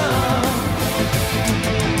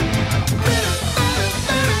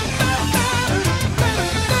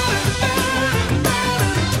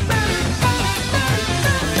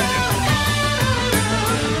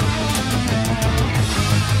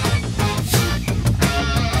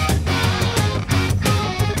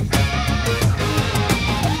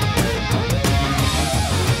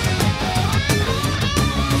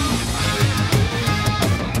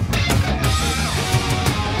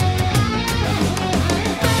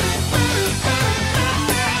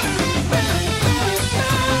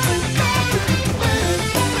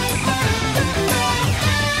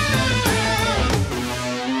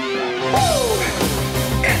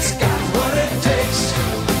 It's got what it takes.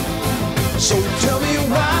 So tell me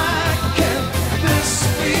why can't this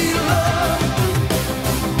be love?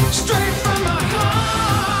 Straight from my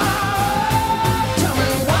heart. Tell me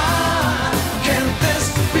why can't this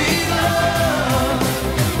be love?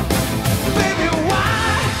 Baby, why?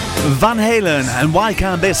 Van Halen and Why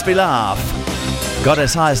Can't This Be Love got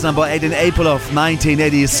as high as number 8 in April of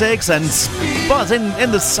 1986 and was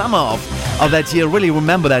in the summer of that year. Really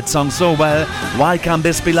remember that song so well. Why Can't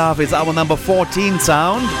This Be Love is our number 14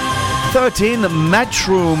 sound. 13,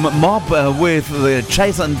 Matchroom Mob with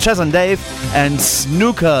Chase and Dave and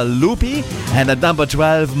Snooker Loopy. And at number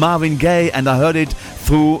 12, Marvin Gaye, and I Heard It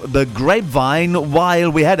Through the Grapevine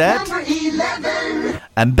while we had it. Number 11.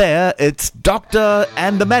 And there, it's Doctor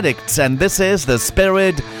and the Medics, and this is The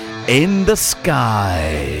Spirit in the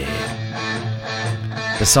Sky.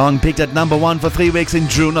 The song peaked at number 1 for 3 weeks in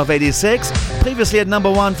June of 86, previously at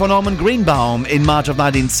number 1 for Norman Greenbaum in March of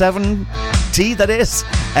 1970, that is,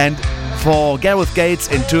 and for Gareth Gates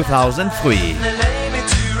in 2003.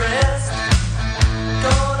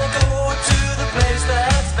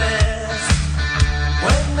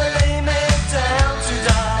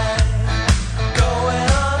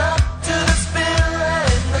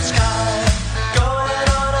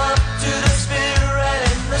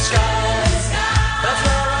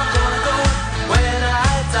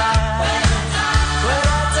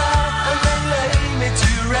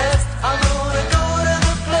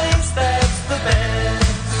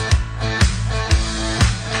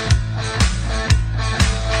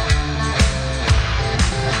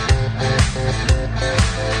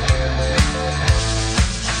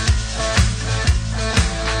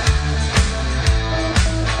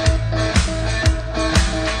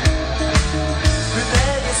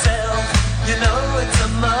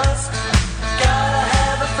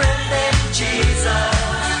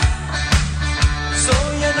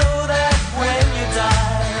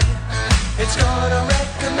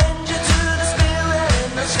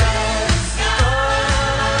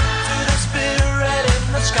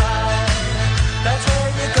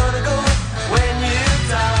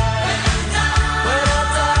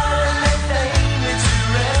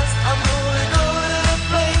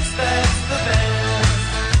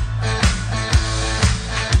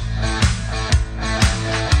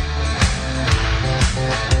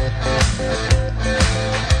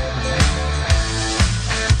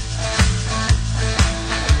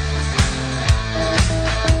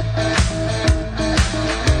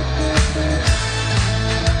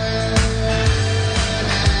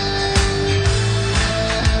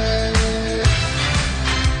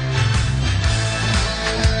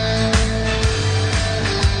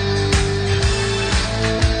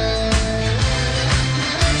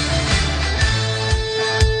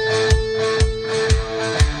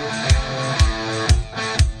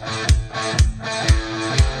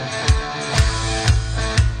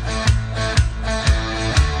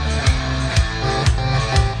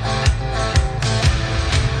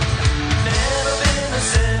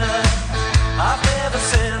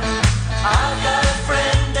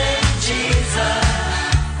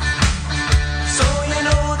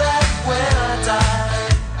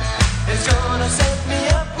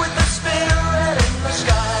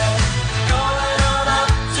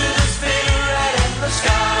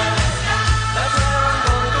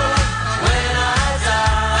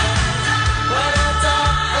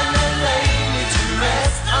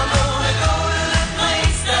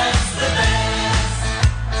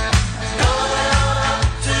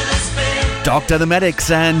 Dr. The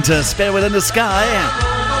Medics and Spirit Within the Sky.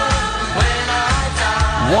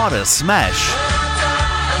 What a smash.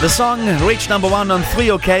 The song reached number 1 on 3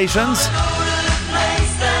 occasions.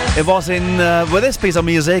 It was with this piece of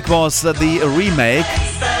music was the remake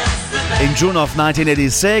in June of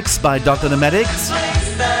 1986 by Dr. The Medics.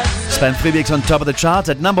 Spent 3 weeks on top of the charts.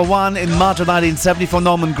 At number 1 in March of 1970 for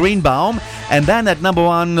Norman Greenbaum, and then at number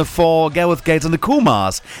 1 for Gareth Gates and the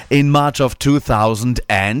Kumars in March of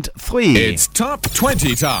 2003. It's Top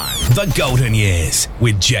 20 time. The Golden Years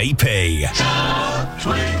with JP. Top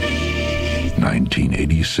 20.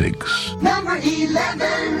 1986. Number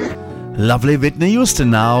 11. Lovely Whitney Houston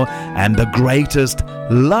now, and the greatest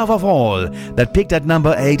love of all, that peaked at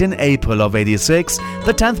number 8 in April of 86,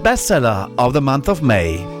 the 10th bestseller of the month of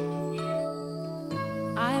May.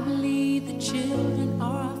 I believe the children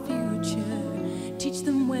are our future. Teach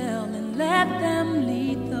them well and let them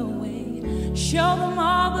lead the way. Show them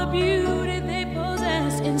all the beauty they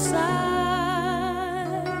possess inside.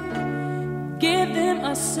 Give them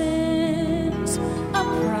a sense of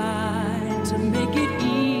pride to make it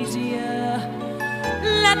easier.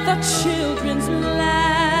 Let the children's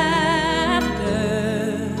laughter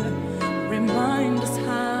remind us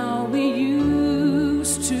how we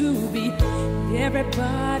used to be.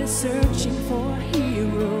 Everybody's searching for a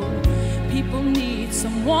hero. People need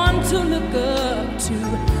someone to look up to.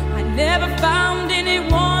 I never found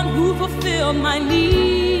anyone who fulfilled my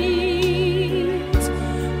needs.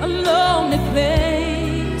 A lonely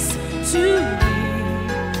place to be,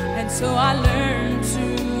 and so I learned to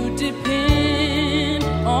depend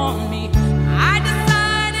on me. I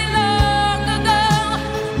decided long ago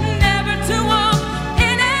never to walk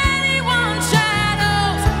in anyone's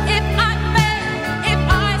shadows. If I fail, if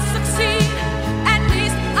I succeed, at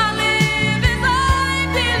least I'll live as I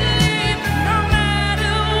believe. No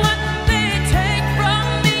matter what they take from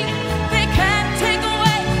me, they can't take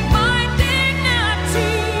away my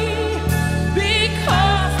dignity.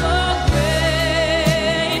 Because the greatest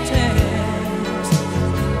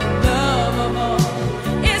love of all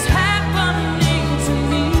is happening to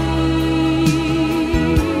me.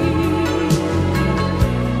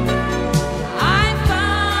 I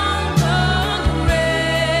found the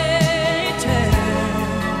greatest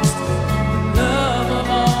love of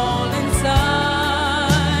all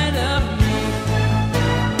inside of me.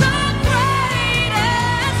 The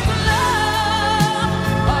greatest love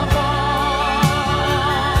of all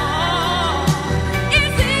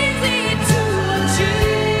is easy to achieve.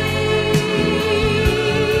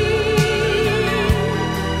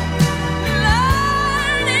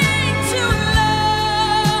 Learning to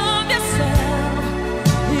love yourself,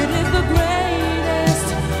 it is the greatest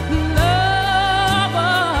love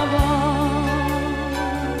of all.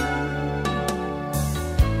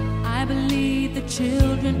 I believe the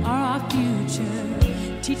children are our future.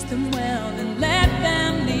 Teach them well and let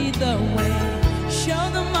them lead the way. Show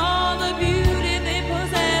them all the beauty they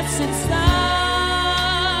possess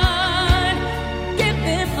inside. Give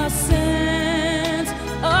them a sense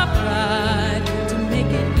of pride to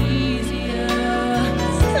make it easier.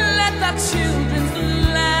 Let the children's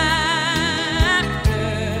laughter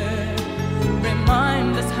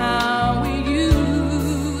remind us how we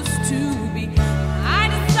used to be. I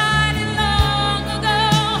decided long ago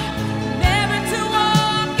never to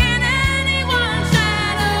walk in anyone's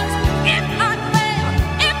shadows. If I fail,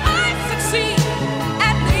 if I succeed,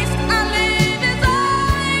 at least I live as I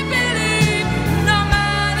believe. No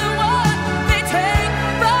matter what they take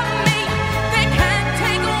from me, they can't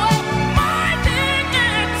take away my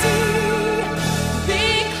dignity.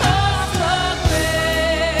 Because the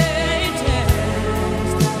greatest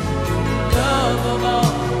love of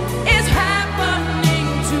all is happening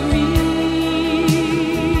to me.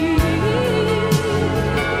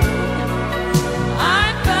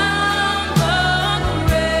 I found the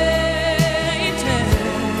greatest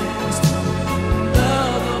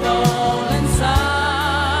love of all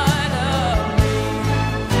inside of me.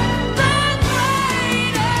 The greatest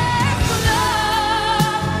love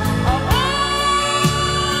of all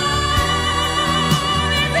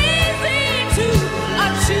is easy to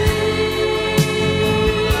achieve.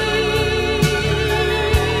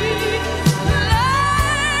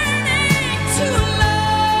 Learning to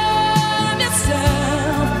love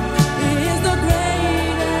yourself is the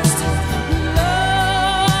greatest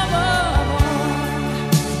love of all.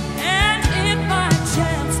 And if by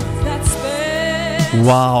chance that spell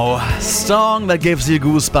Wow, song that gives you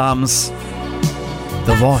goosebumps.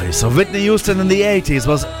 The voice of Whitney Houston in the 80s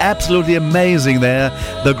was absolutely amazing there.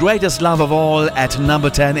 The greatest love of all at number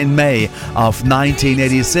 10 in May of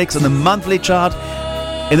 1986 in the monthly chart.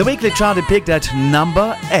 In the weekly chart it peaked at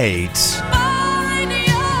number 8.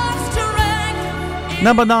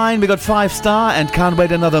 Number 9, we got 5 Star and Can't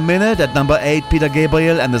Wait Another Minute. At number 8, Peter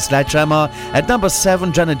Gabriel and the Sledgehammer. At number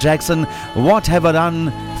 7, Janet Jackson, What Have I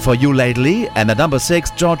Done For You Lately? And at number 6,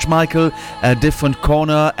 George Michael, A Different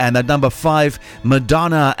Corner. And at number 5,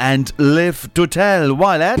 Madonna and Live to Tell.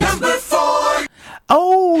 While at number 4.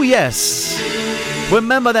 Oh, yes.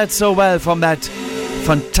 Remember that so well from that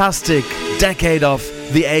fantastic decade of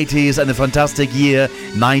the 80s and the fantastic year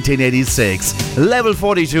 1986. Level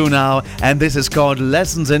 42 now, and this is called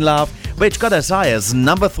Lessons in Love, which got as high as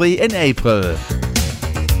number 3 in April.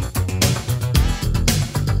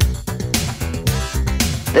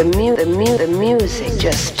 The music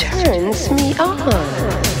just turns me on.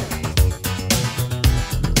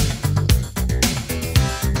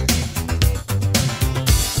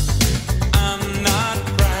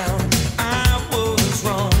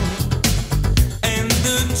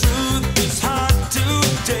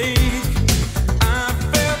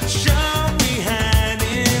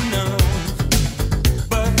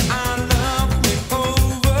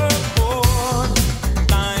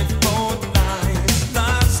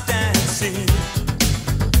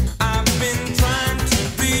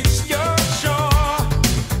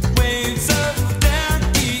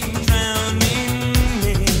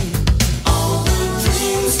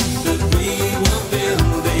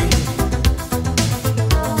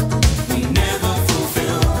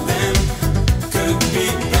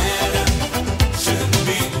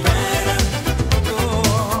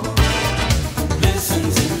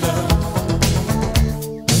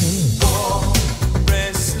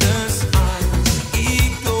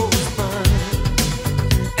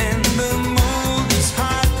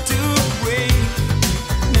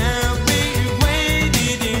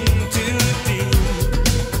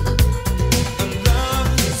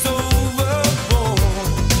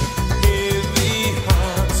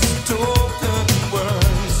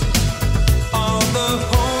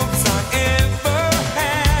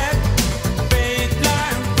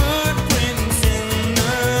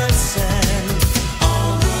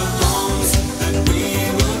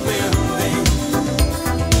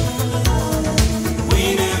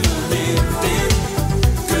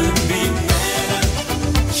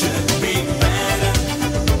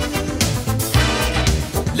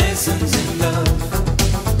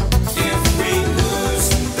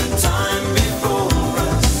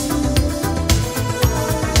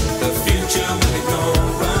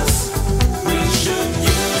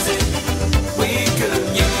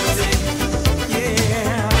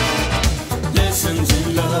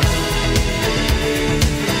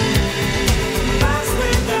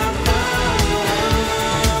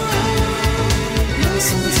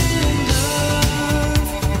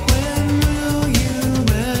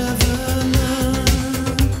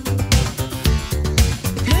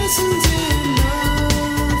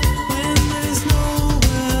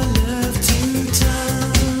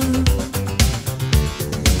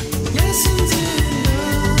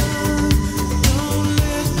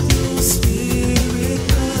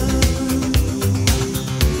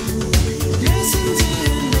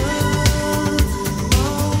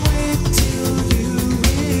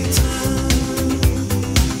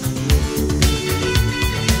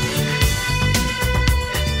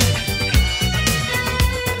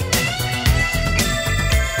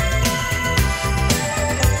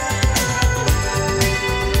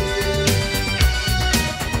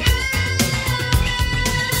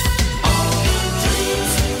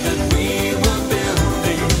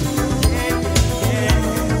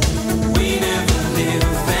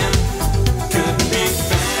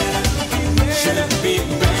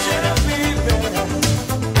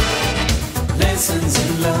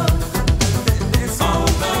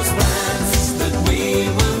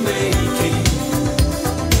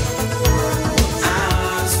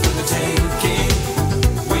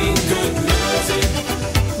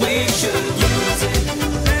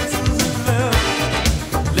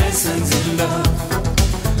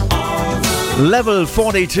 Level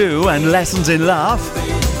 42 and Lessons in Love.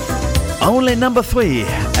 Only number 3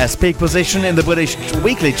 as peak position in the British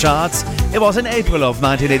weekly charts. It was in April of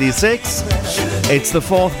 1986. It's the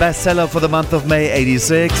 4th bestseller for the month of May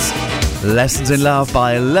 86. Lessons in Love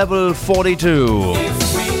by Level 42.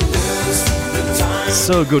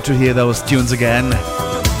 So good to hear those tunes again.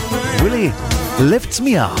 Really lifts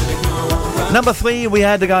me up. Number 3, we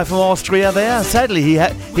had the guy from Austria there. Sadly,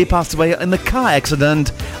 he passed away in a car accident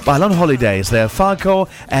while on holidays there. Falco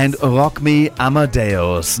and Rock Me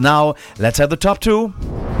Amadeus. Now, let's have the top 2.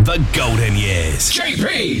 The Golden Years.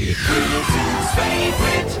 JP!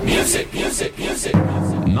 Favorite music.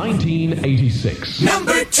 1986.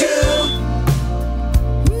 Number 2.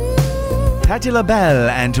 Patti LaBelle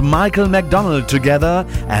and Michael McDonald together,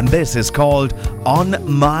 and this is called On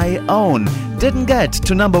My Own. Didn't get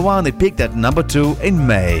to number 1, it peaked at number 2 in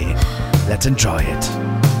May. Let's enjoy it.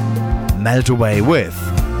 Melt away with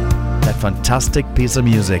that fantastic piece of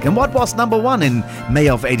music. And what was number 1 in May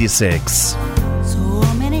of 86? So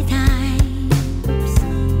many times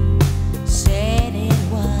said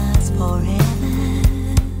it was forever.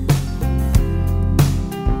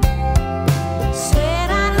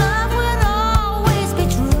 Said our love would always be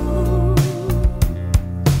true.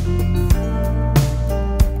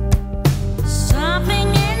 Something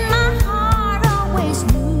in my heart always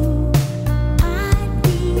knew I'd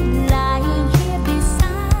be lying here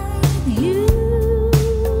beside you.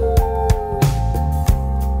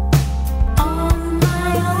 On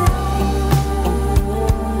my own,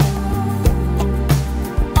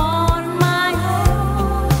 on my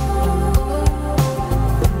own,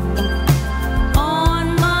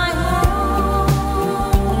 on my own.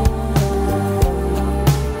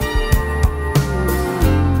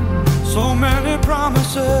 So many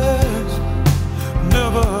promises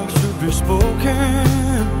never should be spoken.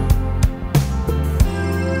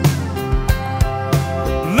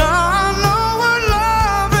 Now I know what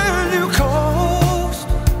loving you cost.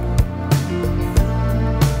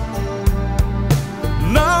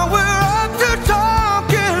 Now we're up to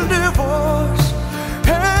talking divorce,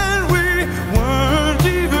 and we weren't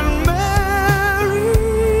even married.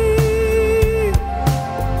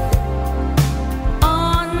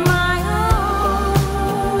 On my own,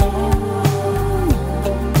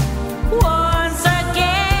 once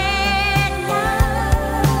again now,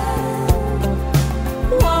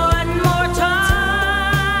 one more time,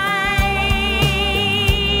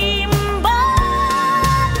 by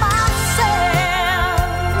myself.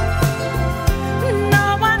 No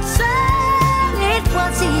one said it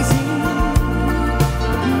was easy.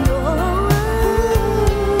 No,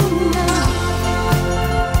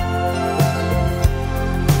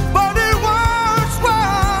 But it was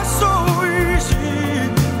so easy.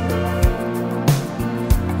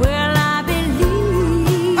 well, I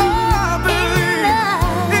believe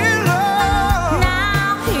in love.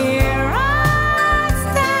 Now here I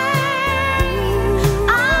stand.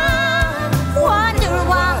 I wonder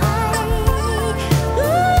why.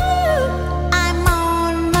 Ooh, I'm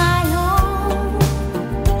on my own.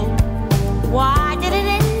 Why did it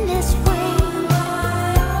end this way?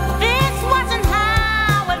 This wasn't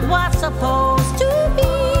how it was supposed to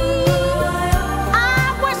be. I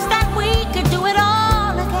wish that we could do it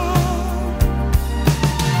all again.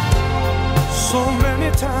 So many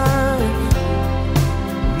times,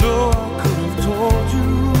 no, I could have told you.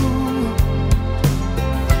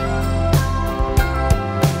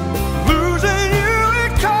 Losing you,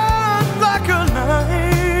 it comes like a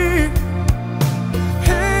knife.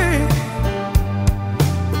 Hey,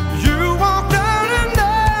 you walked out and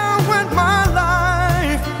down with my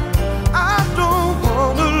life. I don't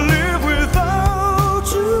want to live without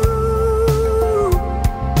you.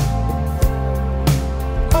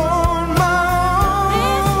 On my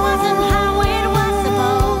This wasn't how it was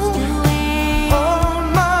supposed to end. On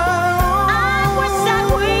my I wish that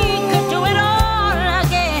we could do it all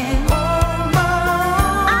again.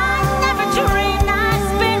 I never dreamed I'd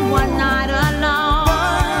spend one night alone.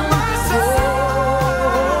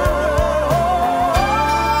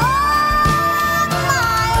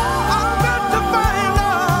 I've got to find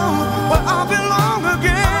out where I belong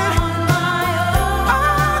again.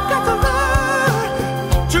 I've got to learn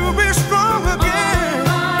to be strong again.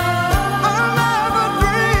 I never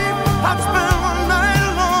dreamed I'd spend one night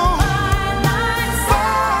alone.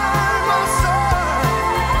 By myself,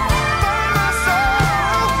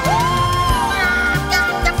 I've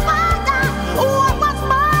got to find out what was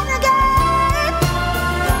mine again.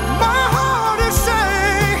 My heart is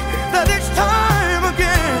saying that it's time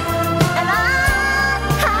again. And I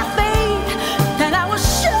have faith that I was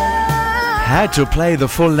sure. Had to play the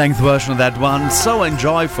full-length version of that one. So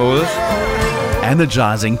enjoyful.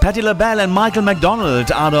 Energizing. Patti LaBelle and Michael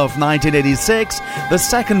McDonald out of 1986. The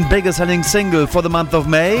second biggest selling single for the month of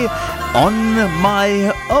May. On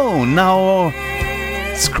My Own. Now,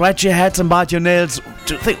 scratch your heads and bite your nails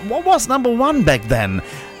to think, what was number 1 back then?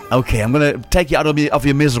 Okay, I'm gonna take you out of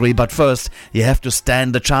your misery, but first, you have to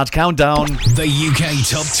stand the chart countdown. The UK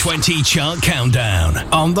Top 20 Chart Countdown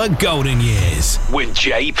on the Golden Years with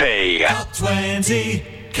JP. Top 20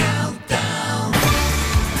 Countdown.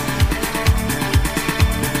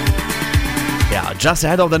 Yeah, just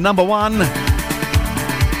ahead of the number 1.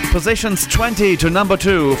 Positions 20 to number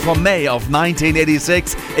 2 for May of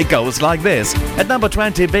 1986. It goes like this. At number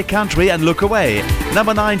 20, Big Country and Look Away.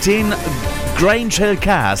 Number 19, Grange Hill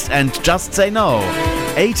Cast and Just Say No.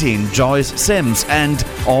 18, Joyce Sims and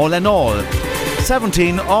All in All.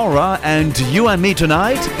 17, Aura and You and Me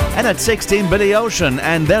Tonight. And at 16, Billy Ocean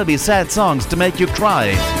and There'll Be Sad Songs to Make You Cry.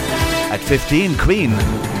 At 15, Queen,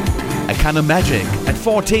 A Kind of Magic. At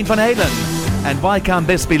 14, Van Halen and Why Can't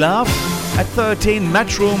This Be Love. At 13,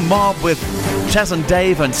 Matchroom Mob with Chas and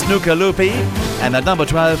Dave and Snooker Loopy. And at number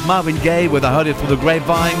 12, Marvin Gaye with I Heard It Through the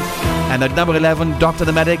Grapevine. And at number 11, Dr.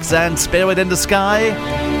 The Medics and Spirit in the Sky.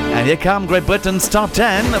 And here come Great Britain's top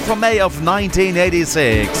 10 from May of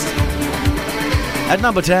 1986. At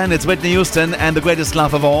number 10, it's Whitney Houston and The Greatest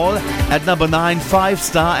Love of All. At number 9, 5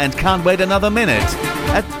 Star and Can't Wait Another Minute.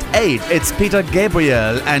 At 8, it's Peter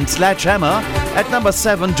Gabriel and Sledgehammer. At number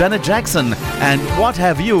 7, Janet Jackson and What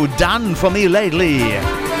Have You Done For Me Lately?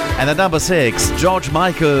 And at number 6, George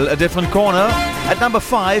Michael, A Different Corner. At number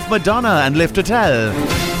 5, Madonna and Live to Tell.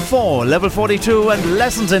 4, Level 42 and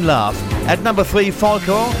Lessons in Love. At number 3,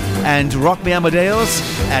 Falco and Rock Me Amadeus.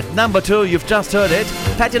 At number 2, you've just heard it,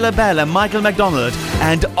 Patti LaBelle and Michael McDonald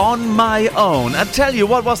and On My Own. I tell you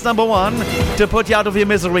what was number 1 to put you out of your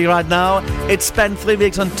misery right now. It spent 3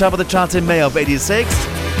 weeks on top of the charts in May of 86.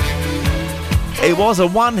 It was a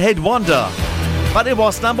one-hit wonder, but it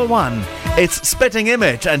was number 1. It's Spitting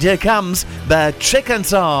Image, and here comes the Chicken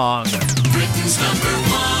Song. Britain's number 1.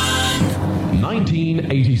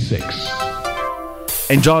 1986.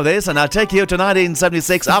 Enjoy this, and I'll take you to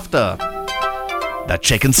 1976 after the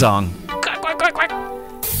Chicken Song.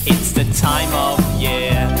 It's the time of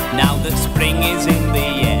year, now that spring is in the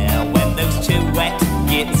air, when those two wet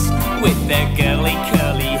gits with their girly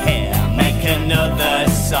curly hair make another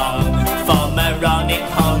song for moronic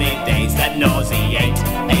holidays that nauseate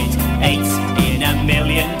in a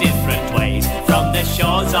million different ways. From the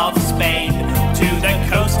shores of Spain to the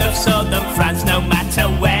coast of southern France, no matter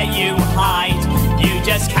where you hide, you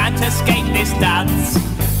just can't escape this dance.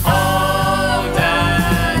 Hold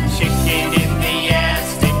a chicken in the air,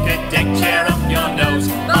 stick a deck chair up your nose,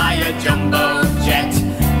 buy a jumbo jet,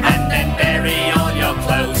 and then bury all your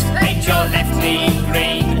clothes. Paint your left knee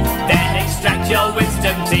green, then extract your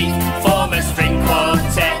wisdom teeth, form a string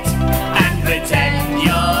quartet, and pretend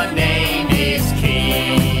your name is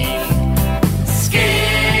Keith.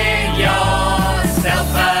 Skin yourself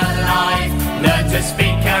alive, learn to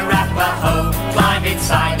speak Arapaho, climb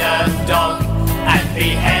inside a dog, and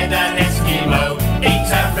behead an Eskimo.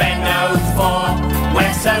 Eat a Renault 4,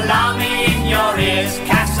 wear salami in your ears,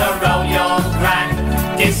 casserole your grand,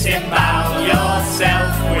 disembowel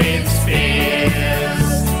yourself with spears.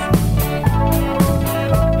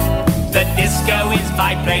 The disco is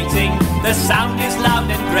vibrating, the sound is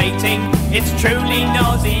loud and grating, it's truly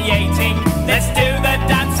nauseating, let's do the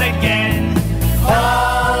dance again.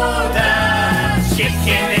 Hold a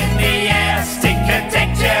chicken in the air, stick a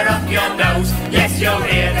deck chair up your nose, yes you'll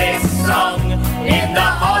hear this song in the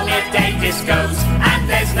holiday discos, and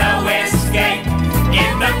there's no escape.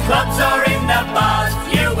 In the clubs or in the bars,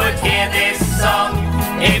 you would hear this song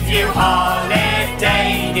if you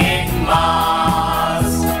holidayed in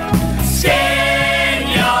Mars. Skin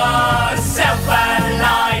yourself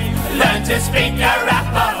alive, learn to speak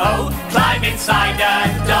Arapaho, climb inside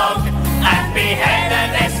a dog, and behead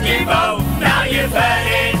an Eskimo. Now you've heard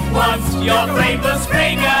it once, your brain will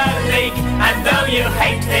spring a leak, and though you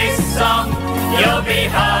hate this song, you'll be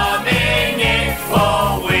humming it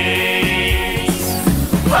for weeks.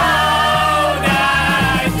 Hold a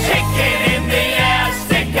chicken in the air,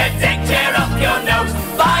 stick a deck chair up your nose,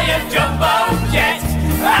 buy a jumbo jet,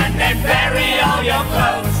 and then bury all your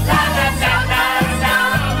clothes. La la la la la,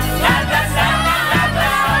 la la la la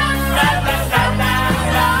la, la la la la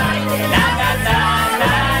la, la la la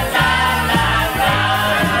la la.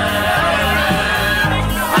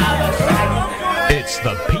 It's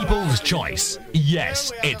the people's choice.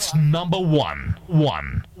 Yes, it's number 1.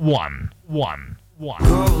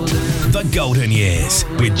 The Golden Years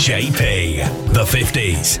with JP. The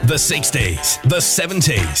 50s, the 60s, the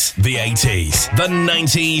 70s, the 80s, the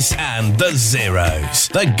 90s, and the zeros.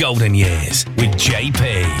 The Golden Years with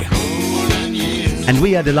JP. And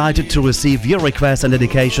we are delighted to receive your requests and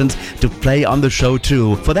dedications to play on the show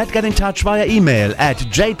too. For that, get in touch via email at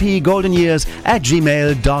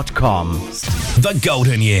jpgoldenyears@gmail.com. The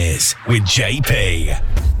Golden Years with JP.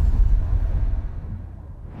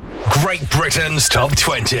 Great Britain's Top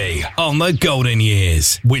 20 on The Golden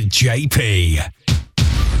Years with JP.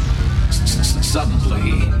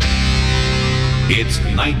 Suddenly, it's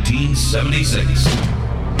 1976.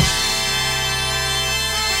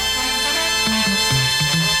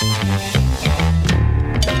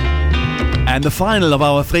 And the final of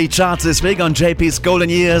our 3 charts this week on JP's Golden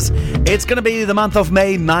Years, it's going to be the month of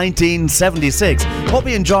May 1976. Hope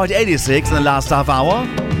you enjoyed 86 in the last half hour.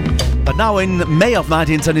 But now in May of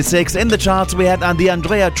 1976, in the charts we had the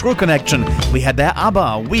Andrea True Connection. We had their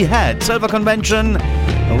ABBA. We had Silver Convention,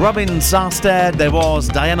 Robin Sarstedt. There was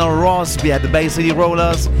Diana Ross. We had the Bay City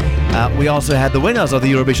Rollers. We also had the winners of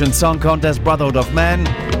the Eurovision Song Contest, Brotherhood of Man,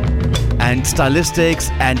 and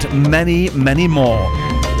Stylistics, and many, many more.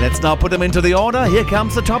 Let's now put them into the order. Here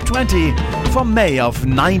comes the top 20 from May of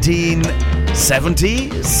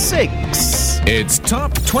 1976. It's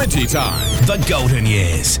Top 20 time. The Golden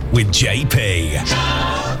Years with JP.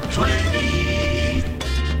 Top 20.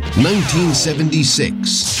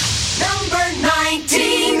 1976. Number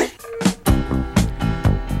 19.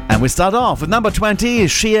 And we start off with number 20,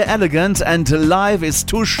 Sheer Elegance and Life is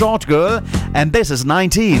Too Short Girl. And this is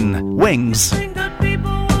 19, Wings.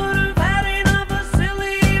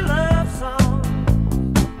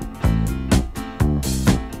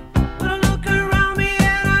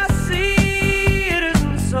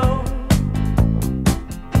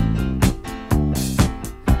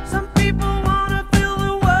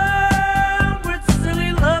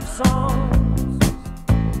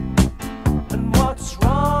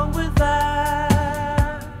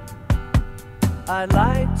 I'd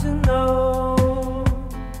like to know,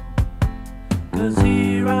 'cause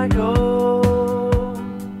here I go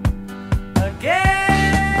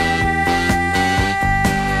again.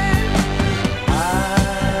 I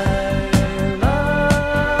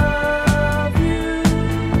love you.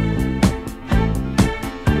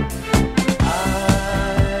 I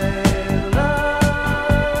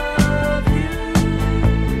love you.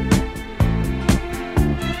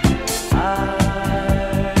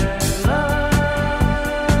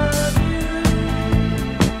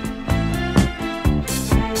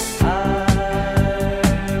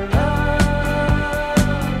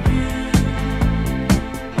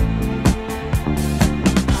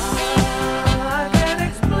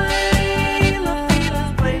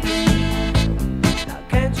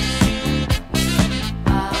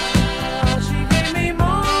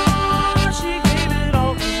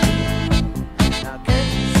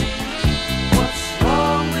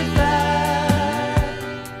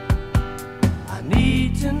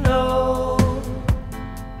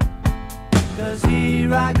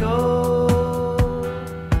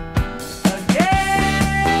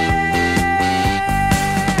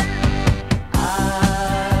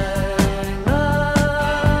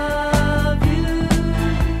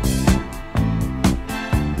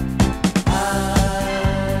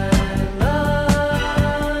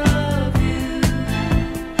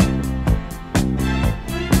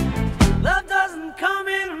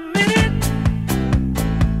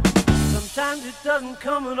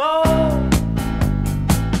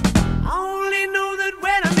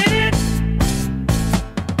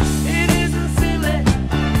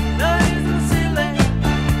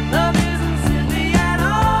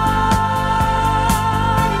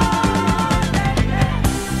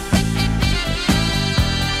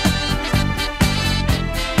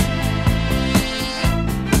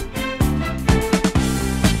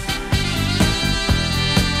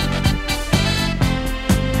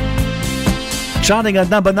 Charting at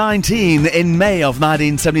number 19 in May of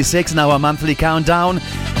 1976 in our monthly countdown,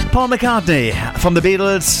 Paul McCartney from the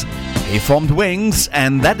Beatles. He formed Wings,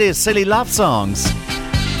 and that is Silly Love Songs.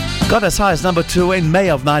 Got as high as number 2 in May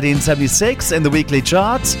of 1976 in the weekly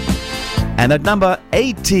charts. And at number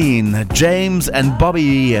 18, James and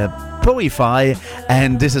Bobby Purify,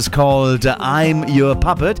 and this is called I'm Your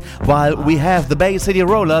Puppet, while we have the Bay City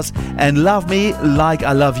Rollers and Love Me Like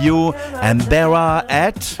I Love You, and there are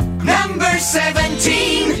at number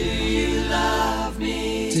 17. Do you love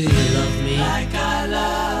me? Do you love me? Like I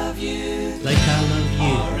love you. Like I love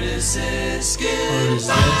you. Or is this goodbye? Or is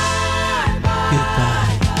this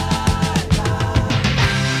goodbye?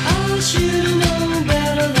 I should have known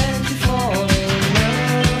better than to fall in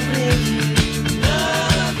love with you.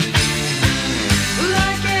 Love with you.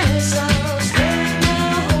 Like as I'll spend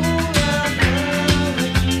my whole life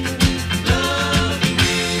loving you. Loving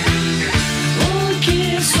you. One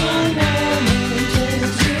kiss so warm and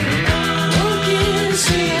tender. One kiss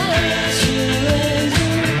so special and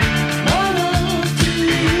true. My love to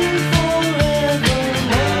you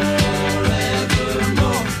forevermore.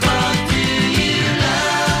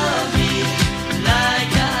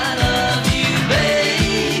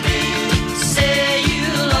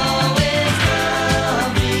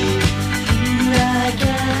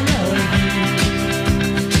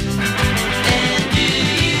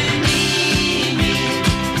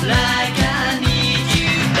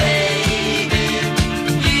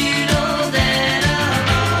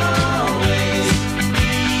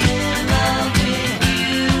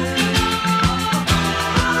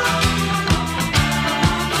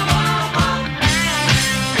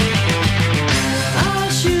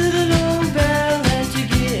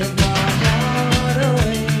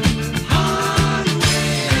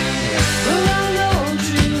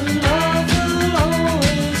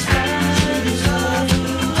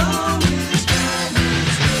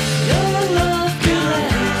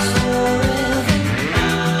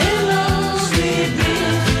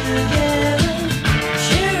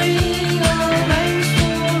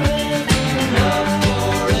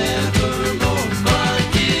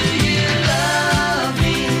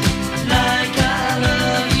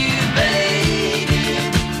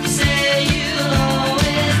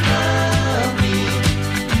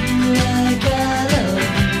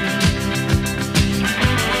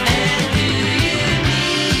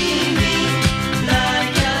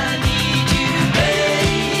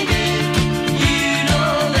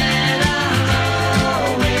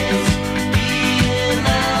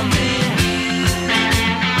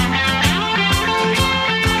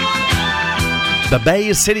 The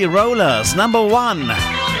Bay City Rollers, number 1.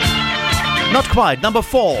 Not quite, number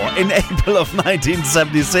 4 in April of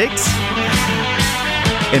 1976.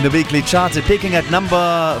 In the weekly charts, it's peaking at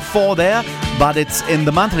number 4 there, but it's in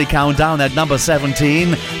the monthly countdown at number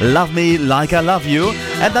 17, Love Me Like I Love You.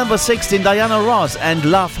 At number 16, Diana Ross and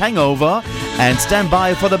Love Hangover. And stand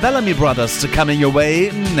by for the Bellamy Brothers coming your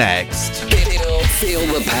way next. Feel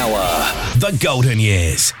the power. The Golden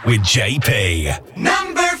Years with JP.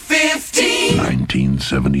 Number 15.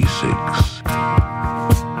 1976.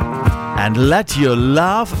 And Let Your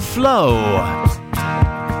Love Flow.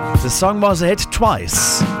 The song was a hit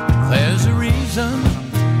twice. There's a reason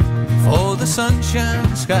for the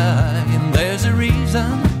sunshine sky, and there's a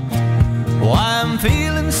reason why I'm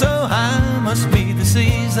feeling so high. Must be the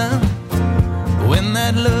season when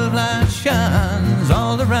that love light shines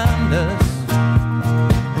all around us.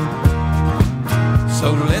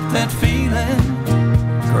 So let that feeling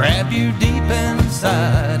grab you deep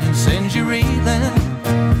inside and send you reeling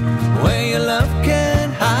where your love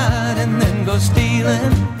can't hide, and then go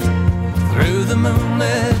stealing through the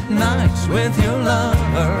moonlit nights with your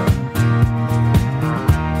lover.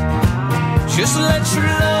 Just let your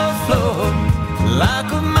love flow like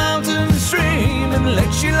a mountain stream, and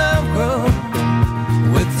let your love grow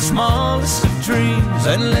with the smallest of dreams,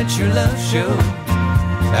 and let your love show,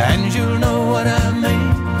 and you'll know what I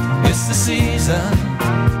mean. It's the season.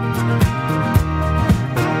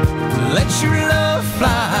 Let your love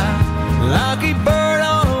fly like a bird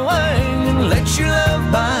on a wing, and let your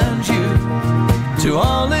love bind you to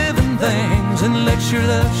all living things, and let your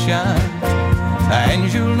love shine,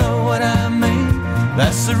 and you'll know what I mean.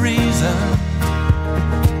 That's the reason.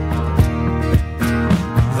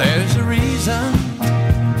 There's a reason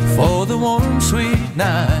for the warm sweet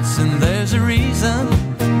nights, and there's a reason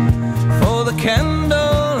for the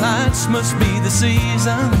candle lights. Must be the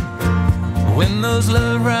season when those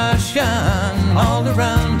love rays shine all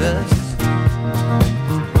around us.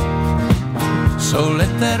 So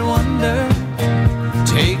let that wonder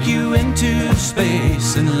take you into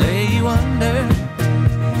space and lay you under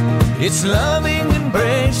its loving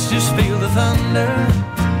embrace. Just feel the thunder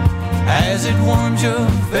as it warms your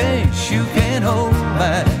face. You can't hold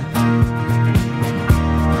back.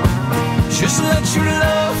 Just let your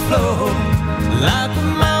love flow like a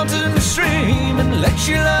mountain stream, and let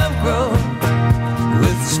your love grow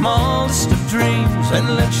with the smallest of dreams,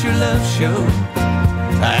 and let your love show,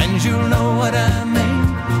 and you'll know what I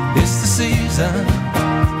mean. It's the season.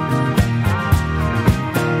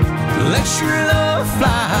 Let your love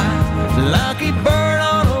fly like a bird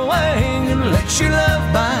on a wing, and let your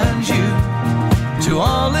love bind you to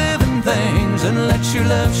all living things, and let your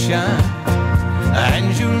love shine,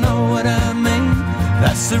 and you'll know what I mean.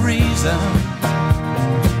 That's the reason.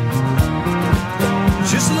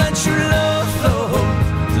 Just let your love flow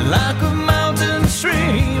like a mountain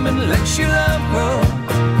stream, and let your love grow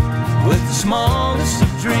with the smallest of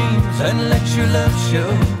dreams, and let your love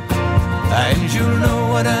show, and you'll know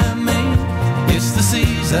what I mean. It's the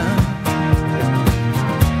season.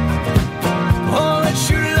 Oh, let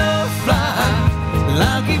your love fly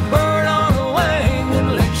like a bird on a wing,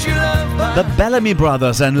 and let your love bind. The Bellamy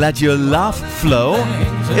Brothers and Let Your Love Flow.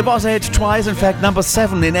 It was a hit twice, in fact, number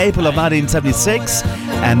 7 in April of 1976,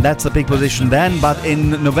 and that's the big position then. But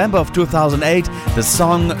in November of 2008, the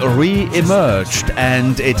song re-emerged,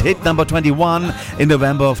 and it hit number 21 in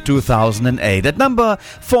November of 2008. At number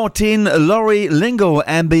 14, Laurie Lingo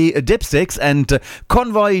and the Dipsticks, and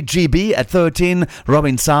Convoy GB. At 13,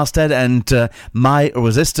 Robin Sarstedt and My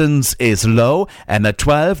Resistance Is Low. And at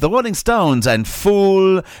 12, the Rolling Stones and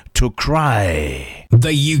Fool to Cry.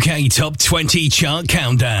 The UK Top 20 Chart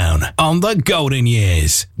Countdown on the Golden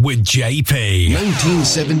Years with JP.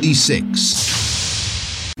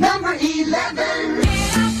 1976. Number 11.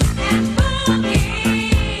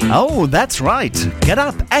 Oh, that's right. Get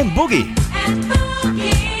Up and Boogie.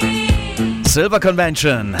 Silver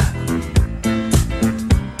Convention.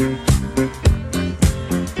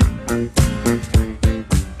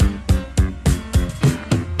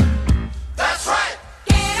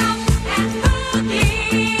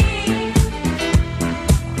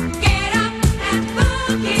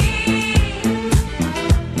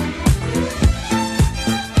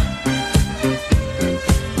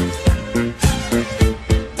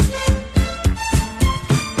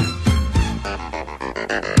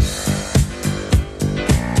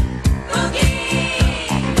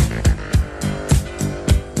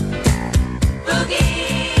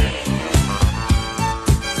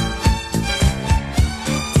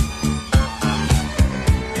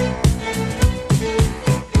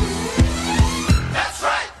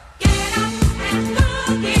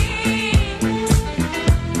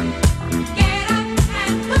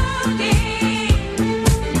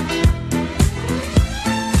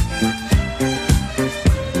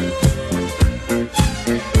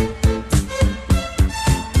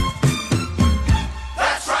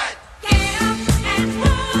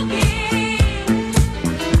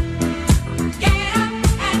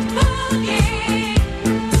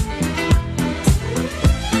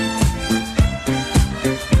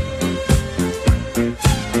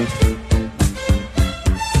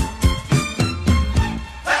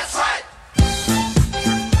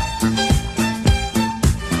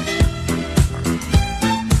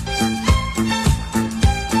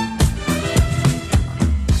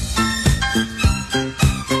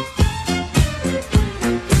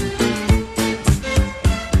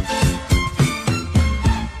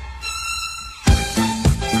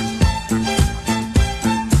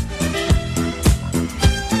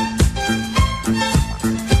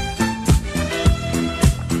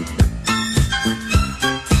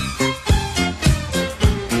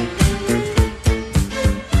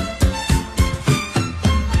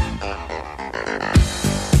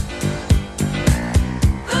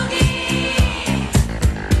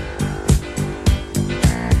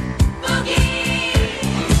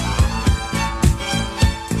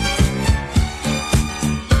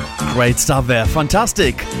 Great stuff there.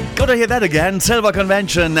 Fantastic. Got to hear that again. Silver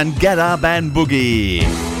Convention and Get Up and Boogie.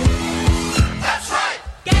 That's right.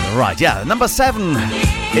 Right, yeah. Number 7.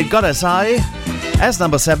 It got as high as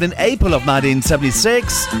number 7 in April of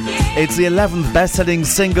 1976. It's the 11th best-selling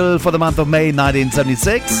single for the month of May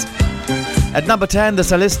 1976. At number 10, the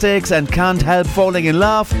Stylistics and Can't Help Falling in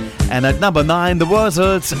Love. And at number 9, the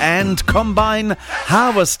Wurzels and Combine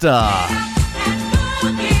Harvester.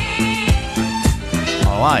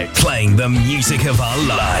 All right. Playing the music of our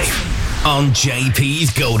life on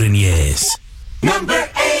JP's Golden Years. Number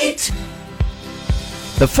 8.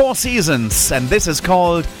 The Four Seasons, and this is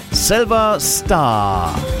called Silver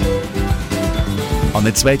Star. On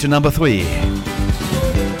its way to number 3.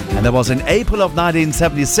 And that was in April of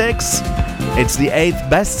 1976. It's the 8th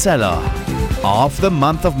bestseller of the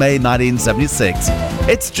month of May 1976.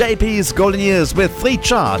 It's JP's Golden Years with 3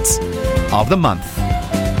 charts of the month.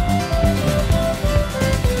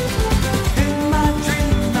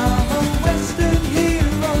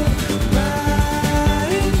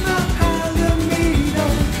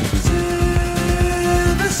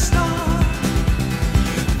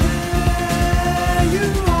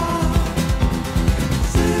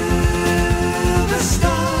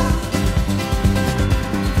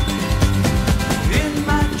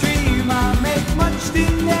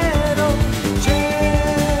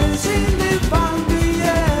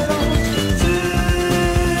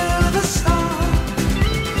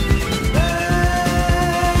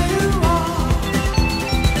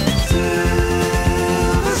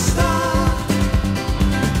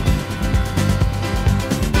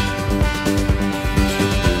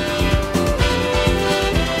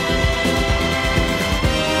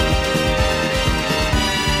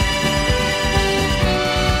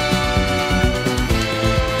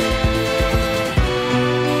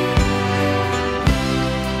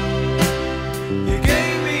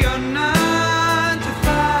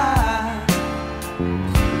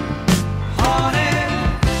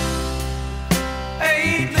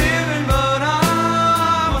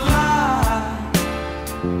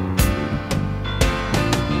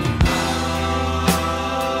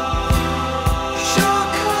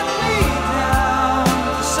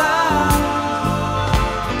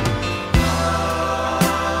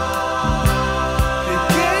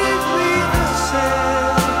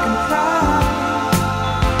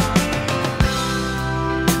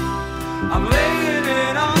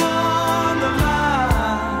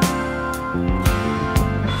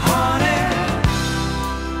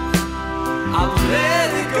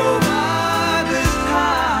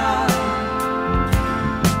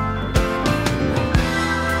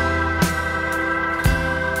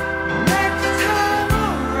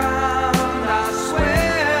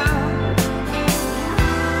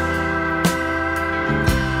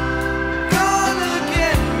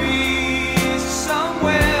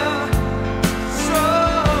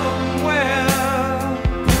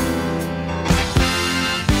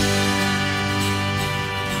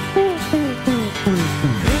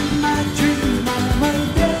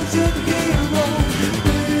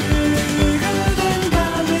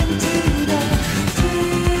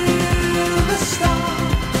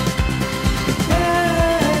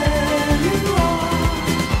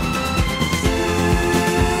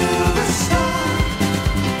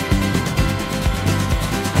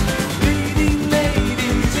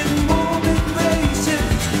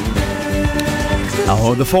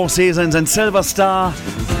 Oh, the Four Seasons and Silver Star.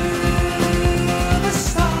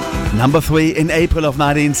 Number 3 in April of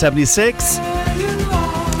 1976.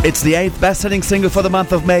 It's the 8th best-selling single for the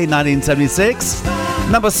month of May 1976.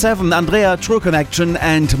 Number 7, Andrea True Connection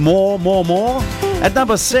and More, More, More. At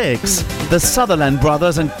number 6, the Sutherland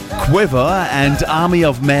Brothers and Quiver and Army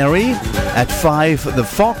of Mary. At 5, the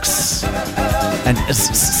Fox and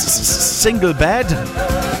Single Bed.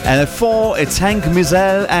 And at 4, it's Hank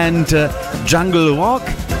Mizell and Jungle Rock.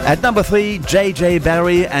 At number 3, J.J.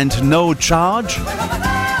 Barry and No Charge.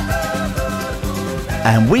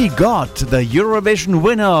 And we got the Eurovision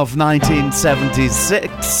winner of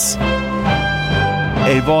 1976.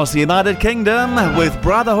 It was the United Kingdom with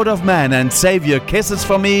Brotherhood of Man and Save Your Kisses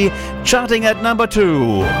For Me, charting at number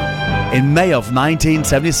 2 in May of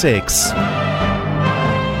 1976.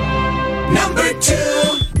 Number 2.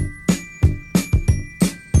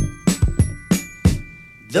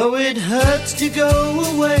 Though it hurts to go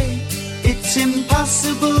away, it's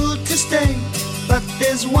impossible to stay. But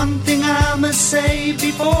there's one thing I must say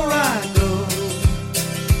before I go.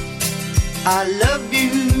 I love you.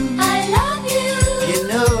 I love you. You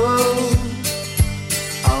know,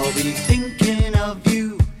 I'll be thinking of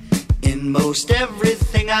you in most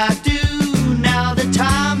everything I do. Now the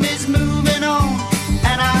time is moving on,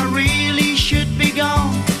 and I realize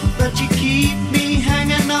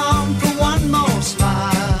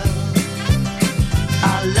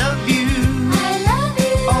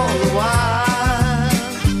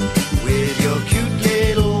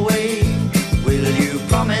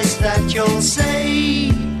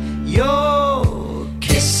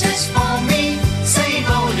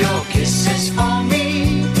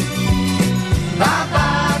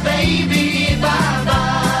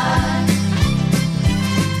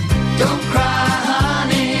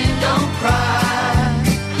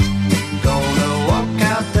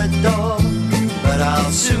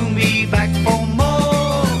I'll soon be back for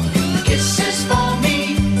more. Kisses for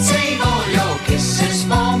me, save all your kisses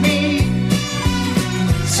for me.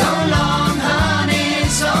 So long, honey,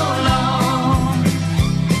 so long.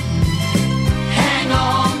 Hang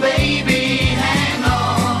on, baby, hang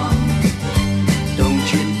on.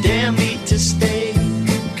 Don't you dare me to stay,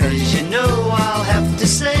 'cause you know I'll have to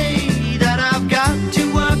say that I've got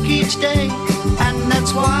to work each day, and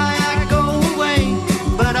that's why I go away.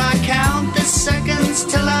 But I count the seconds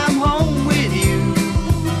till I'm home with you.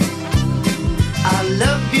 I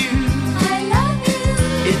love you,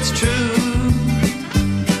 it's true.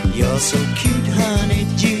 You're so cute, honey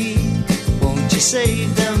G. Won't you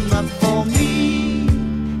save them up for me?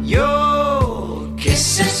 Your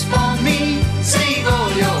kisses for me, save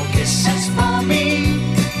all your kisses for me.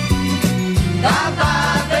 Bye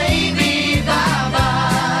bye, baby, bye bye.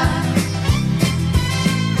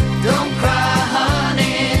 Don't cry,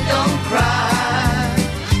 honey, don't cry.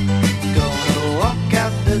 Gonna walk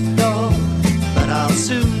out the door, but I'll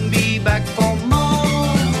soon be back for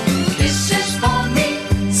more. Kisses for me,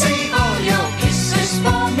 save all your kisses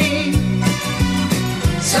for me.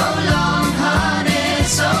 So long, honey,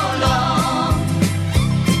 so long.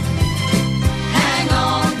 Hang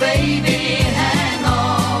on, baby, hang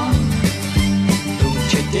on. Don't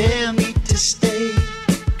you dare me to stay,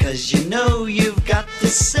 'cause you know you've got to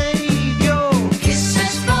save your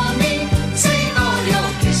kisses for me. Save all your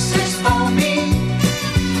kisses for me.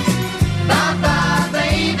 Bye bye,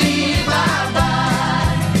 baby, bye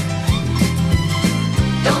bye.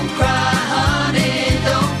 Don't cry, honey,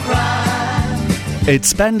 don't cry. It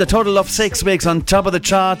spent a total of 6 weeks on top of the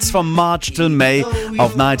charts from March till May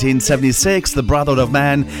of 1976. The Brotherhood of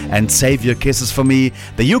Man and Save Your Kisses for Me,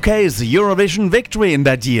 the UK's Eurovision victory in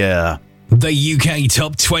that year. The UK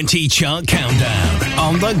Top 20 Chart Countdown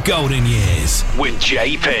on the Golden Years with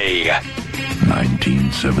JP.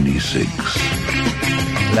 1976.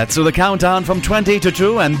 Let's do the countdown from 20 to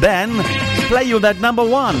 2 and then play you that number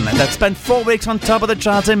one that spent 4 weeks on top of the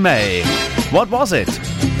charts in May. What was it?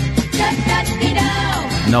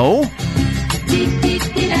 No?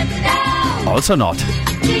 Also not.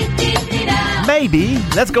 Maybe.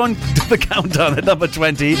 Let's go on to the countdown at number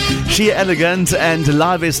 20. Sheer Elegant and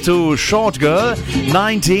Life is Too Short Girl.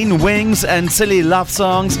 19, Wings and Silly Love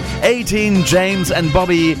Songs. 18, James and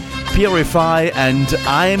Bobby, Purify and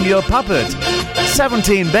I'm Your Puppet.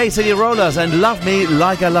 17, Bay City Rollers and Love Me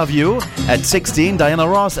Like I Love You. At 16, Diana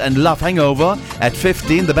Ross and Love Hangover. At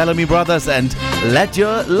 15, the Bellamy Brothers and Let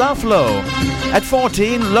Your Love Flow. At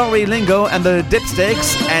 14, Laurie Lingo and the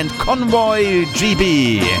Dipsticks and Convoy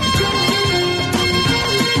GB.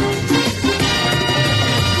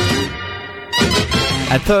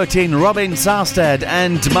 At 13, Robin Sarstedt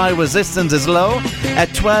and My Resistance Is Low.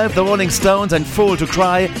 At 12, The Rolling Stones and Fool to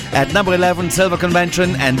Cry. At number 11, Silver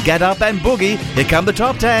Convention and Get Up and Boogie. Here come the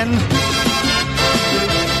top 10.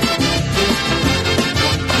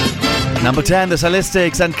 Number 10, The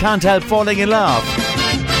Salistics and Can't Help Falling in Love.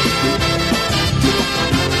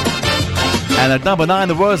 And at number 9,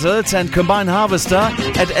 The Wurzels and Combined Harvester.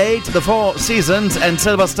 At 8, The Four Seasons and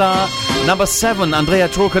Silver Star. Number 7, Andrea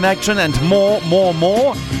True Connection and More.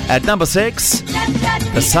 At number 6,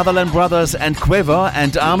 The Sutherland Brothers and Quiver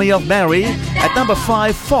and Army of Mary. At number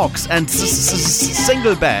 5, Fox and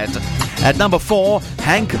Single Bed. At number 4,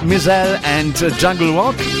 Hank Mizell and Jungle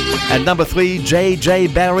Rock. At number 3, J.J.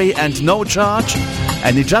 Barry and No Charge.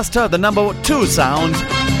 And you just heard the number 2 sound.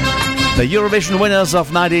 The Eurovision winners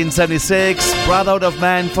of 1976, Brotherhood of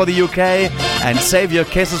Man for the UK, and Save Your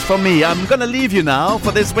Kisses for Me. I'm gonna leave you now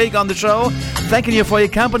for this week on the show. Thanking you for your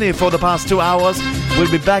company for the past 2 hours.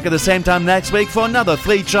 We'll be back at the same time next week for another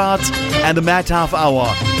 3 charts and the Mad Half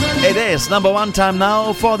Hour. It is number 1 time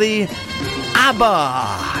now for the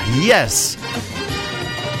ABBA. Yes.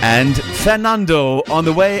 And Fernando on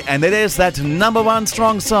the way, and it is that number 1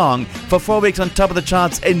 strong song for 4 weeks on top of the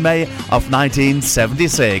charts in May of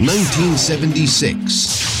 1976.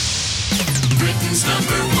 1976. Britain's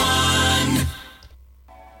number 1.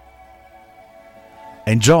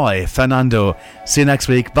 Enjoy, Fernando. See you next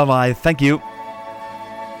week. Bye-bye. Thank you.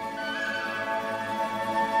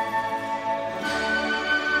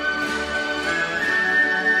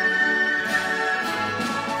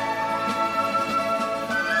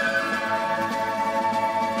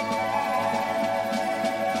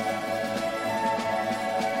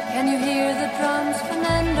 Can you hear the drums,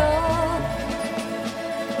 Fernando?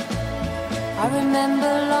 I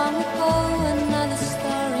remember long ago another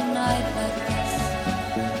starry night like this.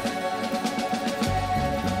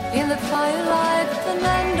 In the firelight,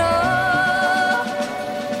 Fernando,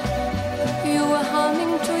 you were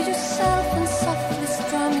humming to yourself and softly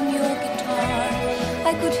strumming your guitar. I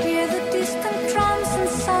I could hear the distant drums and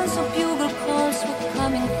sounds of bugle calls were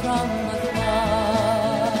coming from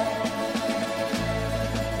afar.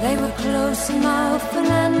 They were close now,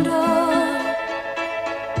 Fernando.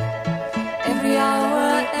 Every hour,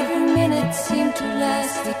 every minute seemed to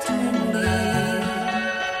last eternally.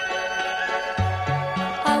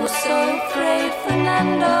 I was so afraid,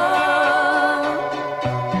 Fernando.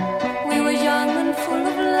 We were young and full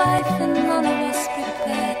of life, and none of us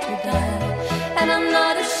prepared to die. And I'm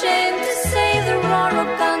not ashamed to say the roar of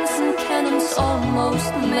guns and cannons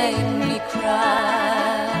almost made me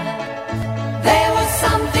cry. There was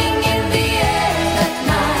something in the air that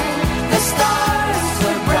night. The stars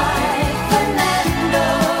were bright, Fernando.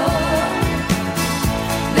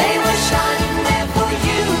 They were shining there for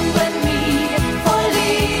you and me, for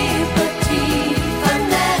liberty,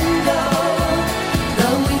 Fernando.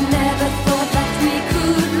 Though we never thought that we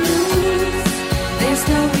could lose, there's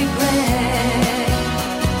no regret.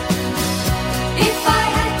 If I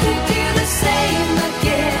had to do the same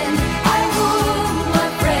again, I would, my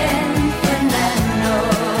friend Fernando.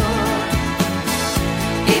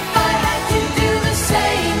 If I had to do the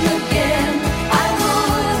same again, I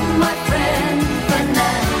would, my friend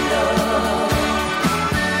Fernando.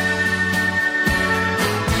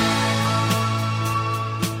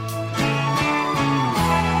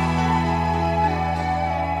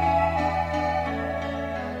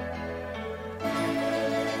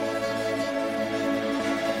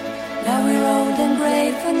 Now we're old and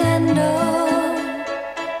gray, Fernando.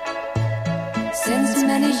 Since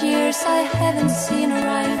many years I haven't seen a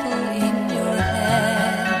rifle in your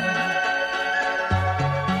hand.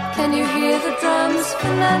 Can you hear the drums,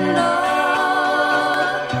 Fernando?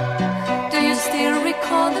 Do you still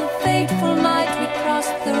recall the fateful night we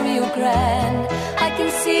crossed the Rio Grande? I can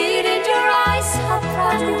see it in your eyes, how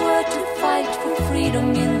proud we were to fight for freedom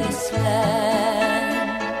in this land.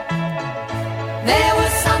 There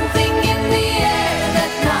was something in the air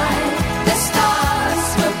that night. The stars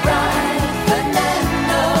were bright,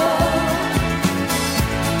 Fernando.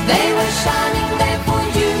 They were shining there for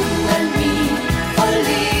you and me, for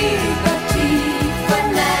liberty,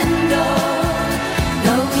 Fernando.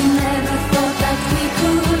 Though we never thought that we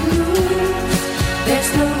could lose,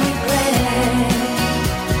 there's no regret.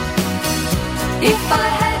 If I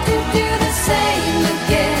had to do the same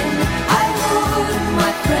again, I would,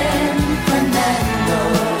 my friend Fernando.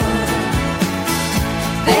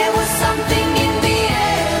 There was something in the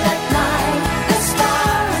air that night. The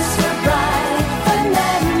stars were bright,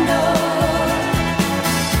 Fernando.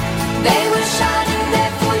 They were shining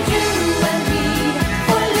there for you and me,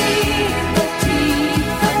 for liberty,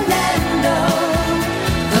 Fernando.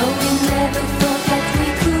 Though we never thought that we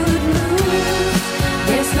could lose,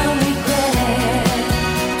 there's no regret.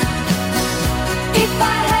 If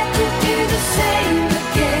I had to do the same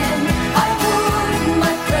again, I would,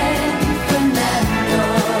 my friend Fernando.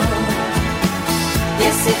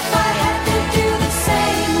 Yes, if I had to do the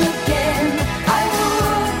same again, I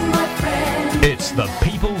would, my friend. It's the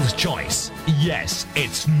people's choice. Yes,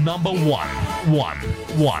 it's number one.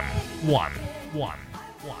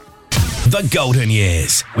 The Golden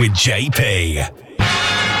Years with JP.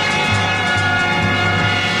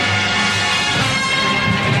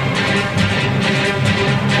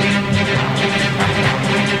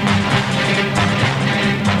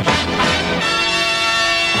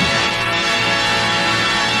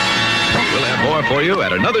 We'll have more for you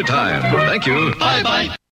at another time. Thank you. Bye bye.